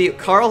 see,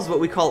 Carl's what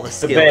we call a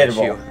skill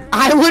Debatable. issue.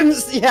 I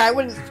wouldn't. Yeah, I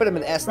wouldn't put him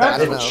in S. Though. I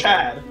That's don't for know.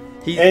 Chad.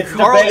 It's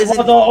Carl isn't.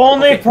 well, the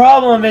only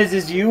problem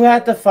is you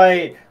have to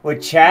fight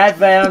with Chad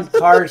Van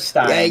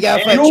Karstein. Yeah, you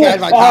gotta And fight you Chad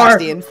Van are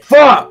Karstein.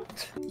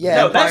 Fucked. Yeah.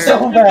 No, that's so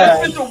that's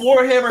bad. Mr.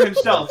 Warhammer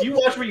himself. You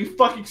watch what you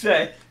fucking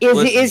say. Is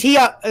he? But Yeah, is he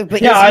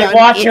I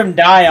watch him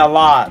die a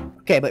lot.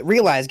 Okay, but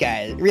realize,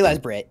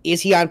 Britt,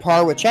 is he on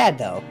par with Chad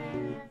though,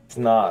 It's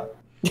not.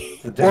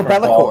 It's a Or different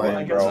Bellacore. ballgame,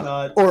 I guess bro.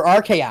 not. or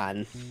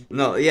Archaon?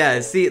 No, yeah.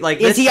 See, like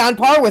Is this. he on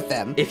par with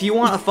them? If you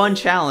want a fun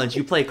challenge,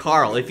 you play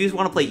Carl. If you just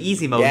want to play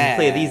easy mode, you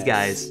play these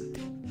guys.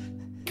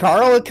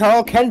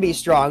 Carl can be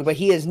strong, but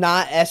he is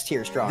not S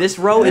tier strong. This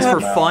row is for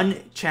No. fun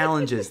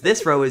challenges.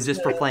 This row is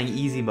just for playing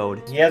easy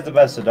mode. He has the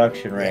best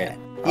seduction rate.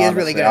 Yeah, he is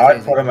really honestly. good at I'd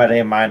seduction. put him at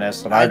A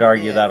minus, and I'd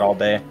argue that all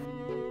day.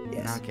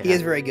 Yes, Okay. he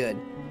is very good,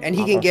 and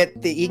he can get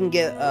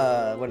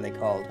what are they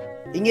called?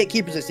 He can get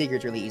Keepers of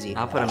Secrets really easy.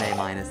 I'll put him A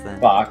minus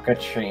then. Fuck,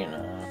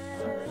 Katrina.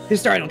 His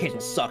starting location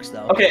sucks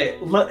though. Okay,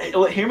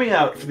 hear me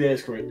out for the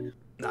ice court.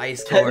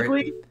 Ice Court.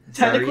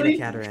 Technically,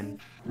 Katarina.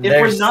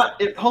 if we're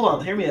not, hold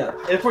on, hear me out.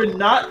 If we're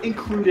not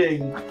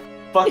including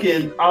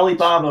fucking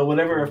Alibaba,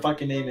 whatever her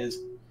fucking name is,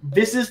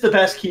 this is the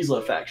best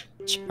Kislev faction.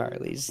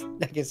 Charlie's.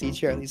 I can see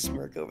Charlie's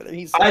smirk over there.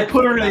 He's. I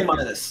put her in A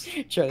minus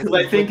Charlie's because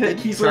I think that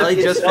conflicted. Kislev. Charlie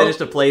just itself-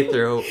 finished a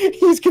playthrough.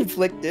 He's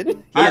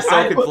conflicted. He is so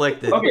I put-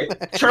 conflicted. Okay,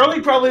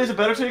 Charlie probably is a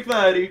better take than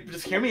I do.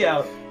 Just hear me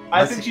out. I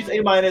Let's- think she's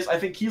A minus. I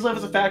think Kislev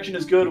as a faction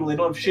is good when they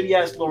don't have shitty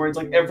ass lords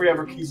like every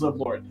other Kislev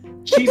lord.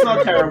 She's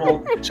not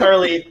terrible.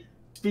 Charlie,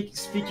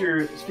 speak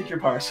your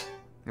parse.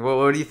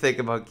 What do you think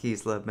about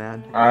Kislev,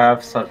 man? I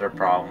have such a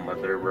problem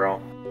with her, bro.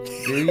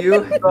 Do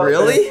you?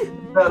 Really?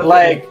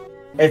 Like,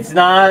 it's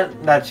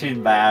not that she's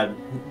bad,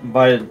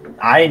 but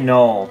I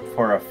know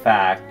for a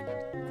fact,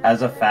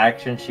 as a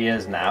faction she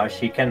is now,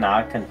 she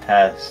cannot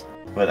contest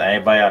with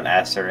anybody on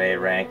S or A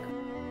rank.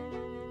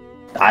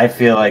 I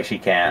feel like she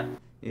can't.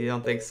 You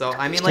don't think so?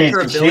 I mean, like, her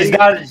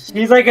ability...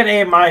 She's like an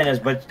A-,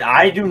 but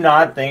I do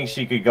not think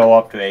she could go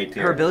up to A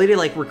tier. Her ability to,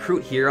 like,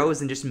 recruit heroes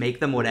and just make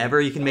them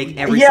whatever. You can make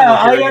every Yeah, single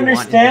hero I you want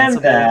understand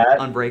invincible,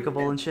 that.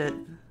 unbreakable and shit.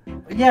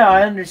 Yeah,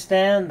 I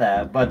understand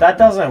that, but that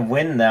doesn't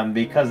win them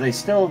because they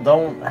still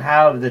don't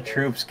have the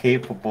troops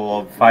capable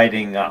of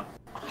fighting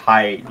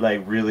high,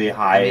 like really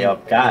high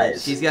up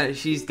guys. She's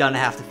gonna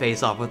have to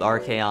face off with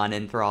Archaon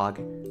and Throg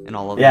and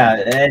all of them. Yeah,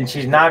 and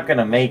she's not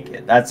gonna make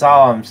it. That's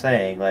all I'm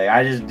saying. Like,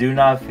 I just do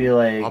not feel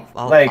like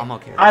I'm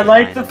okay with I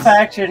like the A-.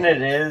 faction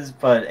it is,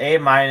 but A-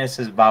 is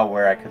about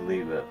where I could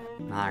leave it.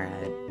 All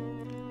right.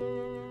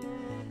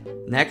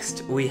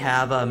 Next, we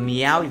have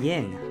Miao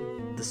Ying,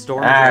 the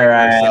Storm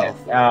Alright,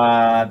 herself.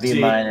 B-.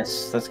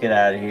 Let's get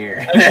out of here.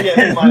 Actually,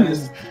 yeah,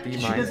 B-. B-.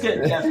 She does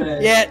get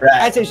definite. Yeah,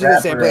 I'd say she's in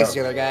the same Wrap her place up. as the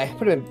other guy.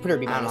 Put her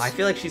B I don't know. I minus.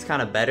 feel like she's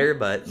kind of better,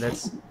 but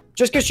that's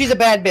Just because she's a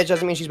bad bitch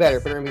doesn't mean she's better.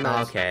 Put her in B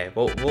minus. okay.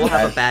 We'll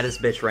have a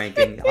baddest bitch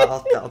ranking.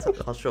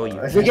 I'll show you.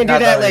 We can do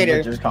that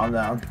later. Just calm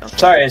down.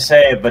 Sorry to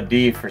say it, but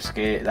D for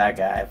skate. That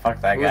guy.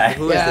 Fuck that guy.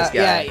 Who is this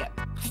guy? Yeah.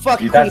 Fuck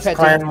Dude, Queef. that's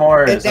Clan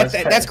Morris. That's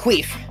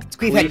Queef. It's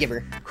Queef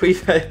Headgiver.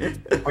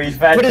 Queef. We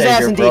fat Put his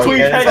ass in D. bro. Queef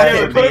Get his Headgiver,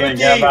 ass in put D him in and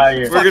get D. him out of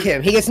here. Fuck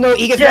him. He gets no.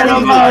 Get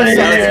him out of here.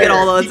 Let's get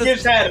all He those.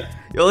 gives head.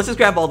 Yo, let's just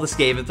grab all the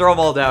Skaven and throw them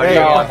all down. There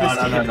Here, you fuck go. this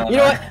No. Skaven. You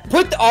know what?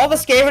 Put all the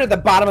Skaven at the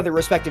bottom of the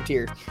respective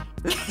tier.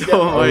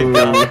 Oh my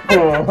god.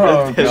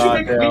 Oh, We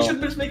God, should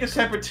just make a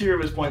separate tier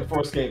of his point for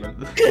Skaven.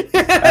 They're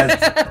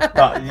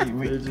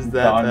just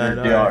that bad,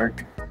 alright.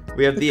 dark.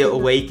 We have the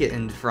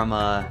Awakened from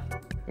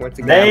Once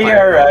again, They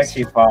Vampire are Cross.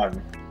 actually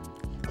fun.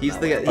 He's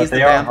the But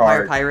they are vampire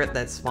hard. pirate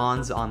that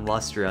spawns on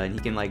Lustra and he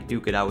can like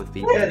duke it out with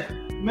people. Yeah,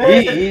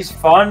 man. He's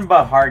fun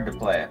but hard to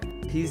play.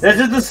 He's This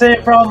is the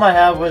same problem I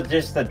have with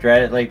just the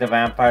dread, like the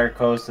Vampire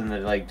Coast and the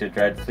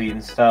Dread Fleet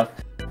and stuff.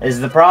 Is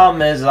the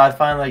problem is I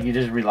find like you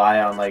just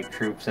rely on like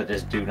troops that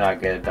just do not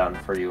get it done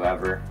for you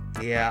ever.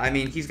 yeah, I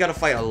mean he's got to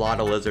fight a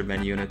lot of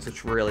Lizardmen units,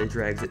 which really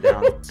drags it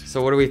down.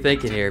 So what are we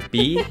thinking here?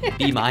 B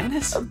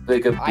minus? A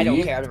big a B. I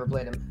don't care. I've never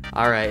played him.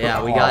 All right,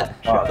 yeah, we got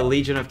the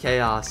Legion of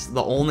Chaos,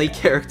 the only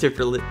character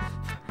for.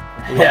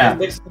 Yeah.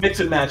 Mix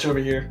and match over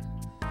here.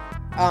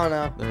 I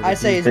don't know. I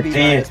say he's The, B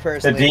minus the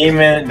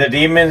personally. the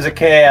demons of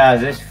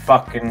chaos. This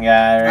fucking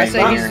guy right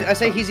here. I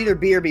say he's either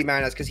B or B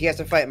minus because he has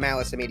to fight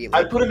Malice immediately.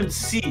 I put him in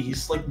C.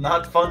 He's like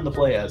not fun to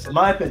play as, in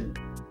my opinion.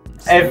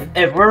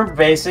 If we're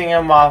basing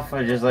him off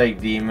of just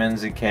like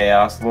demons and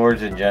chaos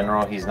lords in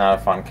general, he's not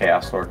a fun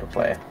chaos lord to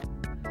play.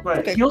 Right.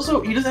 Okay.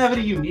 He doesn't have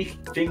any unique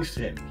things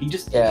to him.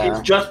 It's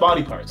Yeah. just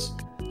body parts.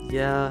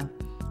 Yeah.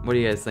 What are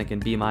you guys thinking?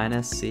 B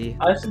minus? C?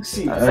 I think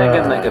C. I think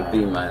I'd make a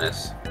B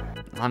minus.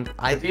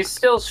 He's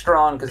still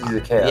strong because he's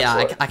a chaos. Yeah,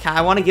 Lord.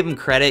 I want to give him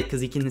credit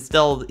because he can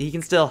still.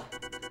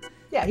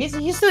 Yeah,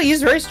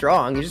 he's very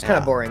strong. He's just kind Yeah.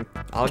 of boring.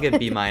 I'll give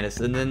B minus,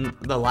 and then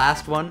the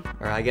last one,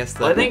 or I guess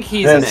the. I think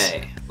he's This-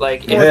 an A.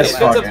 Like, if this it's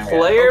a fucking-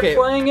 player Okay,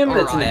 playing him,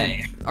 it's an A.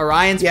 Orion.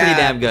 Orion's Yeah.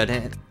 pretty damn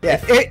good. Yeah,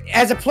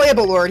 as a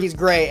playable lord, he's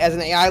great. As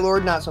an AI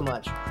lord, not so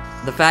much.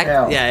 The fact,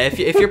 Hell. yeah, if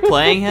you're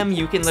playing him,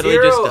 you can literally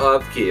Zero just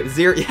upkeep.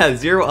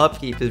 zero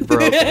upkeep is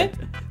broken.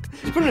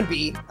 Just put him in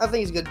B. I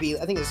think he's a good B.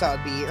 I think he's a solid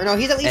B. Or no,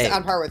 he's at least Hey.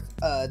 on par with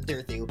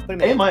Dirthu. Put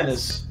him A in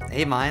minus.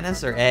 A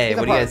minus or A? He's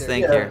What a do you guys positive,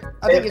 think yeah. here?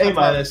 I think he's A on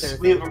par with minus.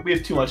 Dirthu. We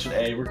have too much in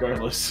A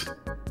regardless.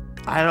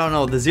 I don't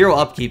know. The zero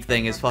upkeep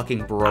thing is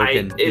fucking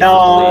broken.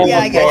 No, Yeah,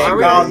 I guess. Are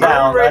we, calm down.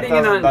 are we rating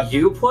it That on doesn't-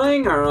 you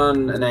playing or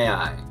on an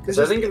AI? Because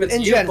I think if it's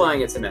in you general.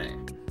 playing, it's an A.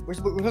 We're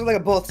supposed to look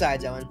at both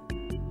sides, Owen.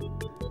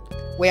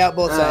 Weigh out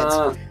both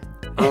sides.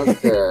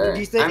 Okay. Do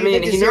you think- I you mean,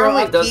 think the he zero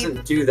normally upkeep-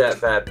 doesn't do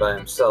that bad by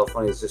himself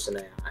when he's just an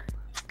AI.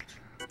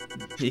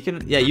 He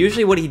can, yeah.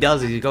 Usually, what he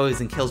does is he goes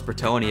and kills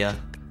Bretonia.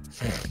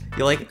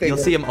 You'll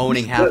see him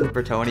owning half of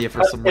Bretonia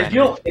for some If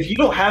random. you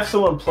don't have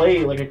someone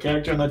play like a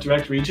character in that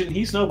direct region,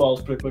 he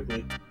snowballs pretty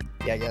quickly.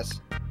 Yeah, I guess.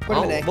 Put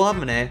him in A. We'll have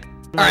him an A.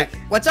 Alright,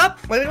 what's up?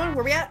 What are we doing?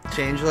 Where we at?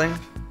 Changeling.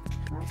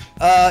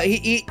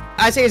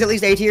 I say he's at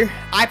least A tier.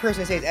 I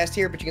personally say it's S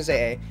tier, but you can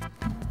say A.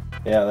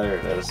 Yeah, there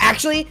it is.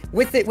 Actually,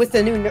 with the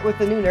new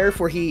nerf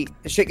where the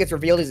shit gets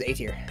revealed, is A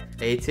tier.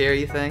 A tier,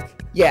 you think?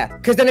 Yeah,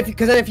 because then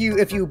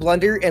if you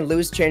blunder and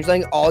lose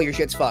Changeling, all your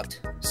shit's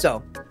fucked.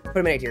 So put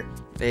him in A tier.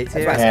 A That's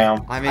tier. what I say.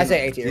 Damn. I mean, I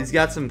say A tier. he's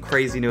got some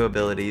crazy new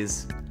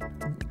abilities.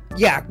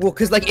 Yeah, well,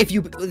 because like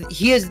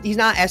he's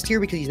not S tier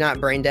because he's not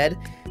brain dead.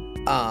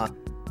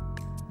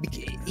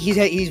 He's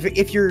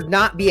if you're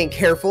not being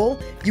careful,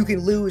 you can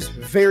lose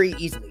very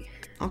easily.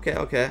 Okay.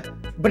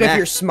 But if Next.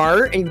 you're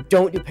smart and you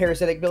don't do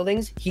parasitic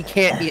buildings, he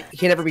can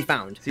never be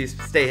found. So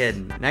he's stay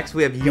hidden. Next,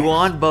 we have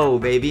Yuan Bo,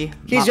 baby.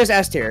 He's just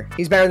S tier.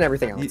 He's better than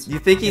everything else. You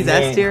think he's You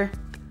mean- S tier?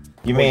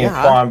 You mean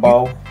yeah. Quan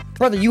Bo?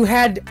 Brother, you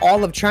had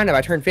all of China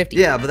by turn 50.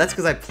 Yeah, but that's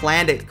because I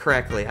planned it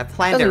correctly. I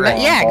planned it Doesn't right.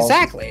 ma- Yeah,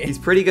 exactly. He's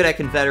pretty good at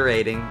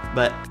confederating,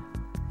 but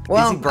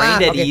Well, is he brain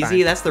dead okay, easy?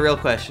 fine. That's the real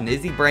question.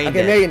 Is he brain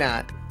Okay, dead? no, you're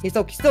not. He's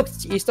still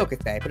could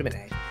stay. Put him in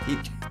A.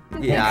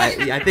 Yeah,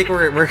 I think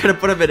we're gonna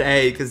put him in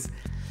A because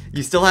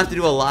you still have to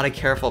do a lot of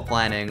careful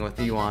planning with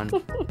Yuan.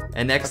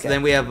 And next,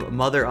 then we have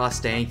Mother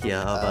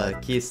Ostankia of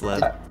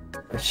Kislev.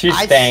 She's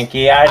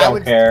stanky. I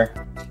don't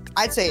care.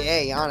 I'd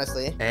say A,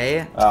 honestly.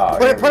 A? Oh,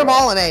 Put them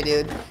all in A,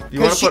 dude.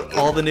 You want to put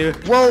all the new?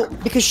 Well,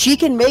 because she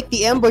can make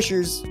the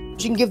ambushers.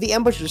 She can give the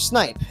ambushers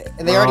snipe,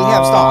 and they already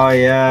have stalk. Oh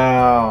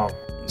yeah.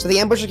 So the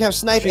ambusher can have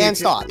snipe and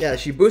stalk. Yeah,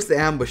 she boosts the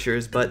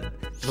ambushers, but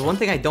the one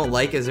thing I don't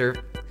like is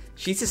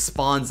she just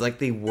spawns like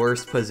the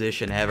worst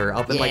position ever,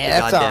 up in like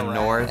the goddamn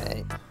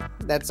north.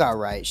 That's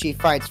alright. She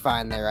fights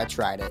fine there. I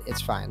tried it.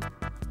 It's fine.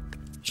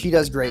 She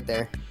does great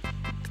there.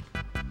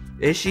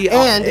 Is she?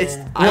 And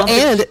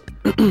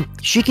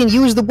she can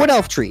use the wood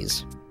elf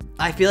trees.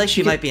 I feel like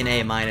she might be an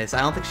A-. I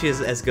don't think she's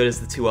as good as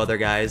the two other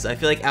guys. I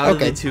feel like out of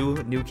the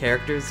two new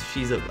characters,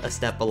 she's a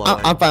step below her.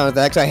 I'm fine with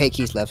that because I hate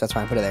Kislev. That's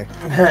fine. Put it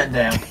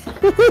there.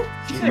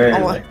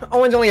 Damn.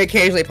 Owen's only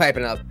occasionally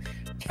piping up.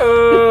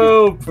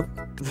 Oh.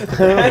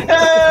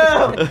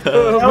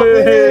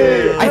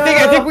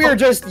 I think we are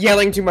just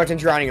yelling too much and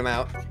drowning him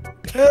out.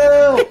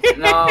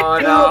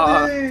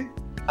 No.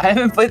 I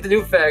haven't played the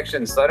new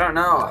faction, so I don't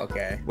know.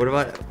 Okay. What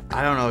about?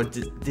 I don't know.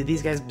 Did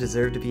these guys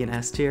deserve to be an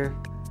S tier?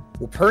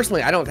 Well,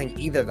 personally, I don't think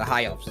either of the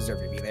high elves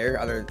deserve to be there.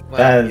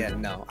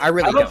 No, I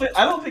really don't.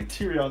 I don't think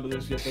Tyrion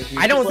deserves to be there.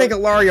 I don't think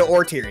Ilaria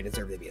or Tyrion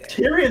deserve to be there.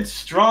 Tyrion's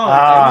strong.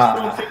 I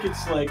just don't think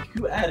it's like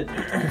who added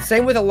it.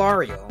 Same with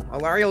Ilario.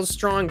 Ilario's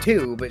strong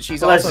too, but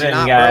she's Listen, also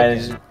not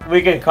guys, broken.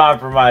 we can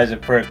compromise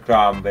and put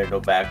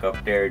Grombrindle back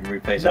up there and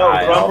replace No,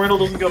 an elf. Grombrindle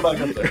doesn't go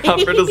back up there.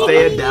 Grombrindle's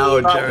staying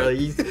down,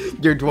 Charlie.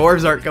 Your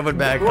dwarves aren't coming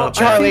back up.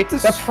 Charlie,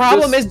 the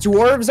problem is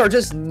dwarves are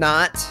just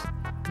not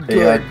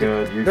good.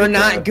 They're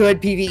not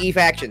good PvE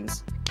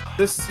factions.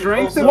 The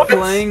strength of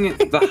playing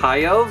the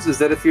High Elves is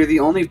that if you're the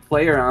only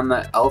player on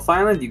the Elf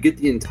Island, you get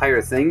the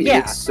entire thing. Yeah.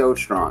 It's so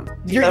strong.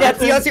 That's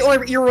the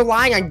only. You're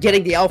relying on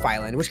getting the Elf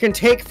Island, which can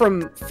take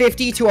from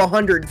 50 to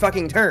 100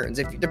 fucking turns,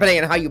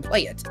 depending on how you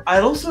play it. I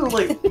also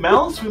like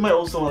Malice. We might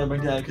also want to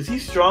bring down because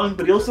he's strong,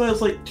 but he also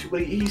has like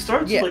he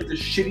starts with like the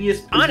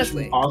shittiest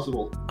position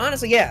possible.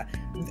 Honestly, yeah.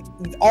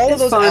 All of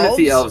those fine elves. If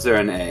the elves are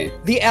an A.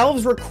 The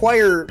elves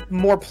require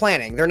more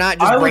planning. They're not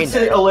just. I would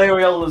say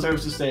Alarielle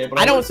deserves to stay, but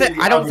I don't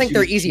think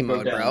they're easy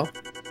mode, bro.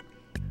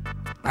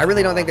 I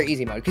really don't think they're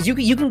easy mode because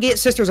you can get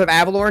Sisters of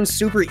Avalorn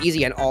super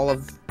easy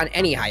on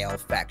any high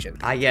elf faction.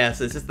 I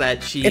guess it's just that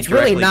it's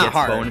really not gets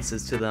hard.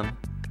 bonuses to them.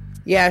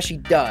 Yeah, she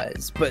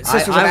does, but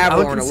Sisters of Avalorn I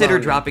would consider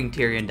alone, dropping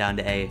Tyrion down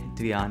to A,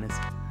 to be honest.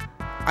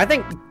 I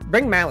think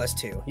bring Malice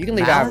too. You can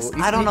leave Malice?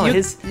 I don't know.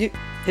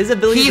 His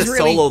ability to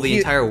solo the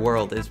entire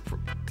world is.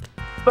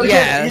 But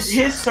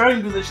his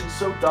starting position's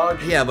so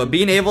dog shit. Yeah, but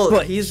being able,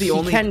 he's the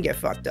only. He can get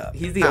fucked up.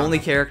 He's the only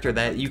character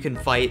that you can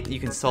fight, you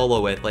can solo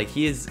with. Like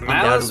he is.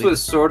 Malice with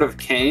Sword of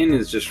Cain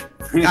is just.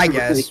 Really, I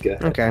guess. Really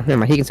good. Okay, never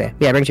mind. He can say.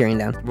 Yeah, bring Tyrion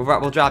down.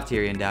 We'll drop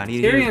Tyrion down.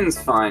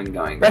 Tyrion's fine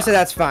going. Rest of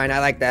that's fine. I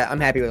like that. I'm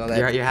happy with all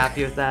that. You're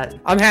happy with that?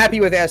 I'm happy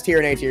with S tier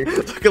and A tier.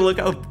 Look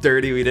how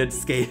dirty we did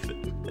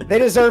Skaven. They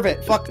deserve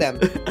it. Fuck them.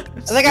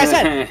 Like I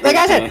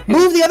said,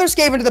 move the other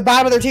Skaven to the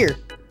bottom of their tier.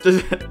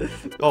 Put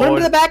them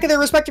to the back of their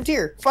respective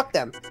tier. Fuck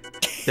them.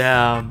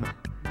 Damn.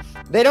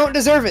 They don't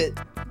deserve it.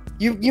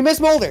 You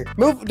miss Molder.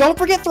 Move. Don't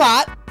forget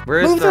Throt.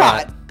 Where's move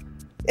Throt?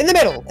 In the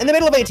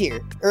middle of A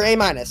tier or A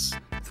minus.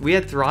 So we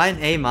had Throt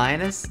in A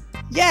minus.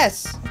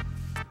 Yes.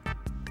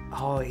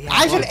 Oh yeah.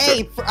 I said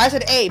A. I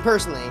said A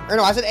personally, or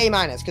no, I said A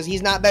minus because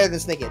he's not better than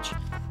Snickage.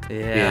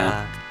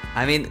 Yeah.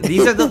 I mean,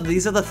 these are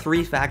the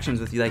three factions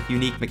with like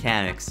unique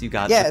mechanics. You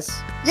got yeah.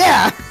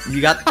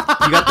 You got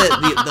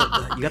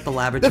the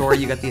laboratory,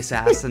 you got the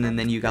assassin, and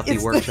then you got the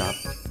workshop.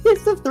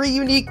 It's the three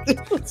unique.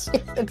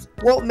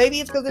 Well, maybe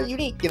it's because they're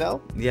unique, you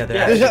know. Yeah,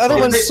 the other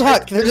ones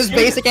suck. They're just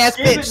basic ass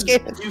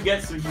bitch. You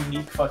get some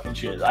unique fucking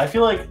shit. I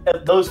feel like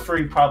those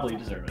three probably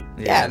deserve it.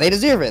 Yeah, they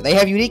deserve it. They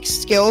have unique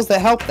skills that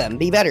help them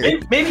be better.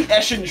 Maybe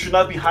Eshin should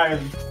not be higher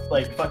than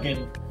like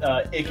fucking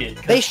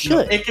Ikit. They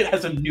should. Ikit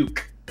has a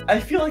nuke. I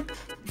feel like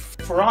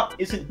Farrat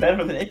isn't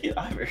better than Ikit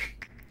either.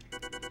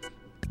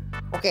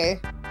 Okay,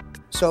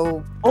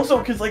 so also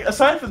because like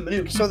aside from the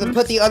nuke, so then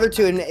put the other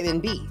two in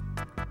B.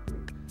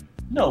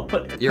 No,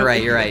 You're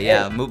right.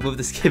 Yeah, move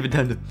the Skaven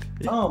down to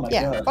B. Oh my god.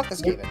 Yeah, fuck the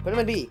Skaven. Put them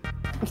in B.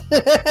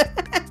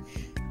 I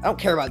don't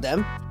care about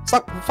them.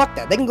 Fuck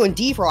that. They can go in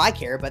D for all I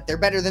care, but they're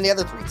better than the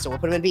other three, so we'll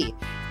put them in B.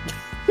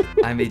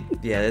 I mean,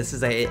 yeah, this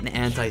is an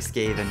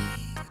anti-Skaven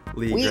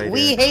league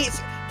we hate.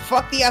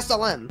 Fuck the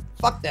SLM.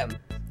 Fuck them.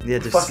 Yeah,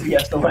 just fuck the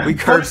SLM. We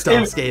curb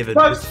stomp Skaven.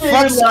 Fuck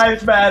Skaven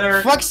lives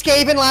matter. Fuck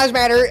Skaven lives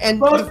matter, and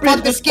fuck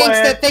the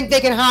skinks that think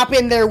they can hop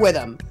in there with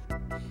them.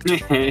 Fuck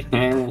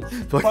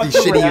these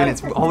shitty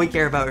units. All we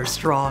care about are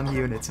strong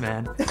units,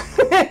 man.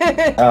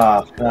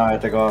 Oh, now I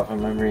have to go off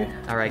of memory.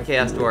 Alright,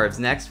 Chaos Dwarves.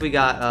 Next we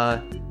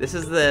got, this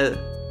is the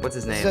What's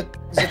his name?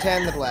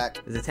 Zatan the Black.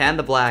 Zatan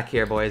the Black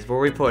here, boys. Where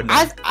are we putting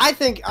him? I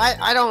think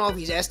I don't know if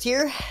he's S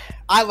tier.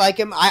 I like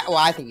him.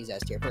 I think he's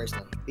S tier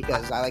personally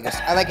because I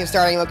like his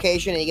starting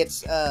location and he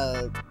gets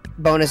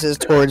bonuses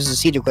towards the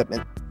siege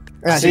equipment.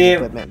 Or not siege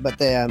equipment, but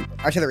the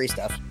artillery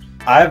stuff.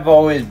 I've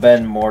always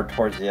been more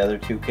towards the other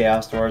two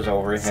Chaos Dwarves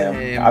over him.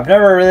 Same. I've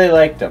never really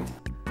liked him.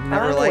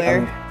 Never liked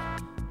him.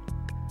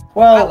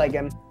 Well, I like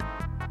him.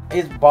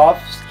 His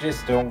buffs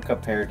just don't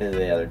compare to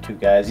the other two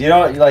guys. You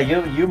know, like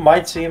you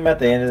might see him at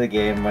the end of the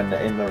game when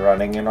in the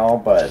running and all,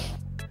 but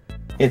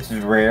it's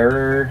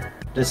rarer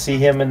to see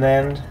him in the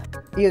end.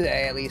 He is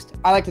A at least.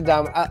 I like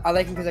I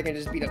like him because I can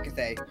just beat up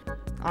Cathay.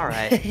 All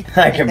right.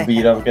 I can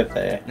beat up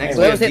Cathay. Next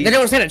Well, they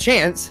don't stand a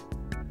chance.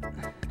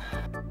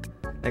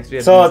 Next we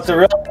have So it's a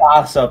real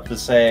toss-up to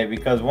say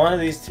because one of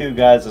these two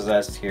guys is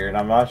S tier, and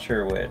I'm not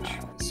sure which.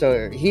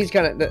 So he's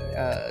kind of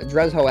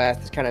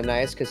Drezhoath is kind of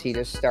nice because he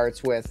just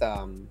starts with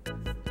a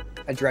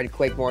Dread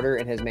Quake Mortar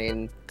in his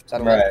main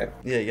settlement. Right.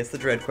 Yeah, he gets the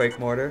Dreadquake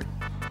Mortar.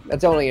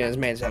 That's only in his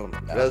main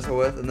settlement.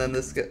 Drezhoath, and then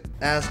this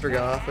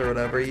Astrogoth or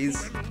whatever. He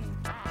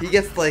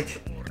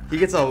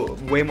gets a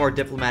way more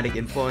diplomatic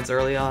influence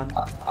early on.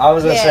 I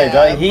was gonna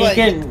say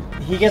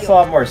he gets a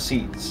lot more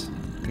seats.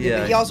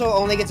 Yeah. Yeah. He also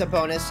only gets a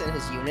bonus in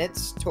his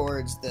units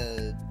towards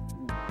the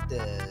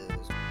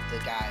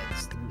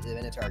guys, the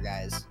Minotaur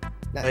guys.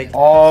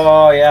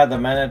 Oh yeah, the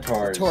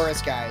Minotaurs.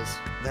 Taurus guys.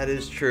 That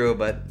is true,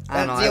 but I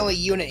don't know. That's the only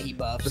unit he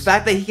buffs. The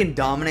fact that he can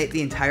dominate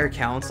the entire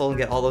council and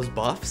get all those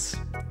buffs.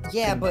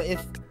 Yeah, but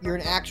if you're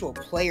an actual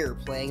player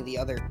playing the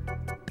other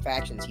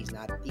factions, he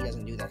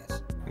doesn't do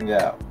that.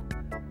 Yeah.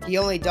 He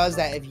only does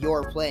that if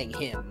you're playing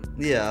him.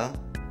 Yeah.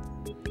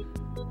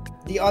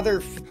 The other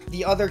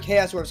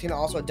Chaos Dwarves can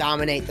also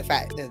dominate the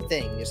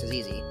thing just as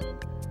easy.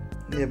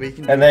 Yeah, but you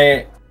can. And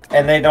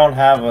they don't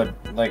have a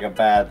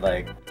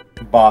bad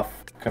buff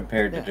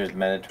compared to just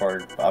Minotaur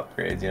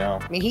upgrades, you know.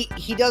 I mean,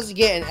 he does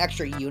get an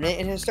extra unit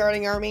in his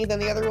starting army than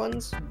the other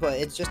ones, but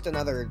it's just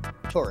another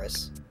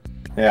Taurus.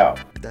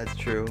 Yeah. That's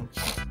true.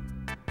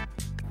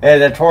 Yeah,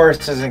 the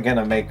Taurus isn't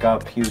gonna make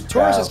up huge.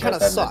 Tauruses kind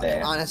of suck,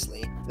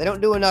 honestly. They don't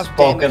do enough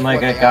Spoken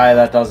damage. like a guy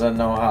that doesn't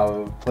know how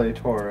to play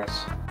Taurus.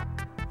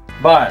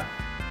 But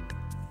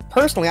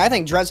personally, I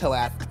think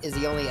Drezhoath is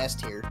the only S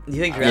tier.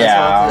 You think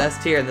Drezhoath is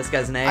S tier and this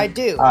guy's an A? I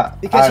do,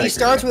 because he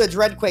starts with a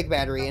Dreadquake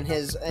battery in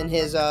his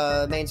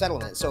main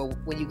settlement. So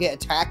when you get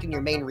attacked in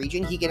your main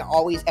region, he can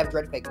always have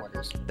Dreadquake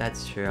mortars.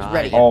 That's true.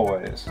 Ready.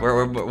 Always.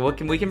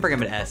 We can bring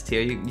him an S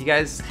tier. You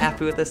guys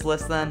happy with this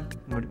list then?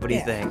 What do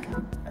you think?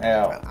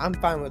 Yeah. I'm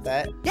fine with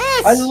that.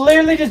 Yes. I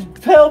literally just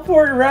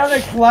teleported around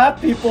and clapped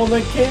people and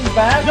then came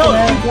back. No,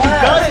 and you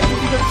got it.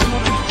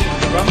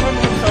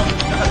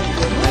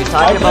 Are you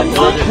talking about you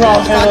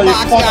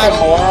fucking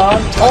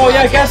moron? Oh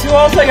yeah, guess who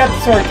else I got the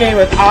sword game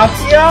with?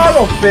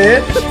 Oxiano,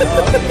 bitch!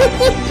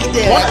 He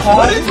did. What?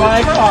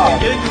 My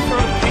God. Getting in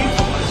front of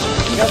people.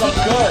 Because I'm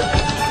good.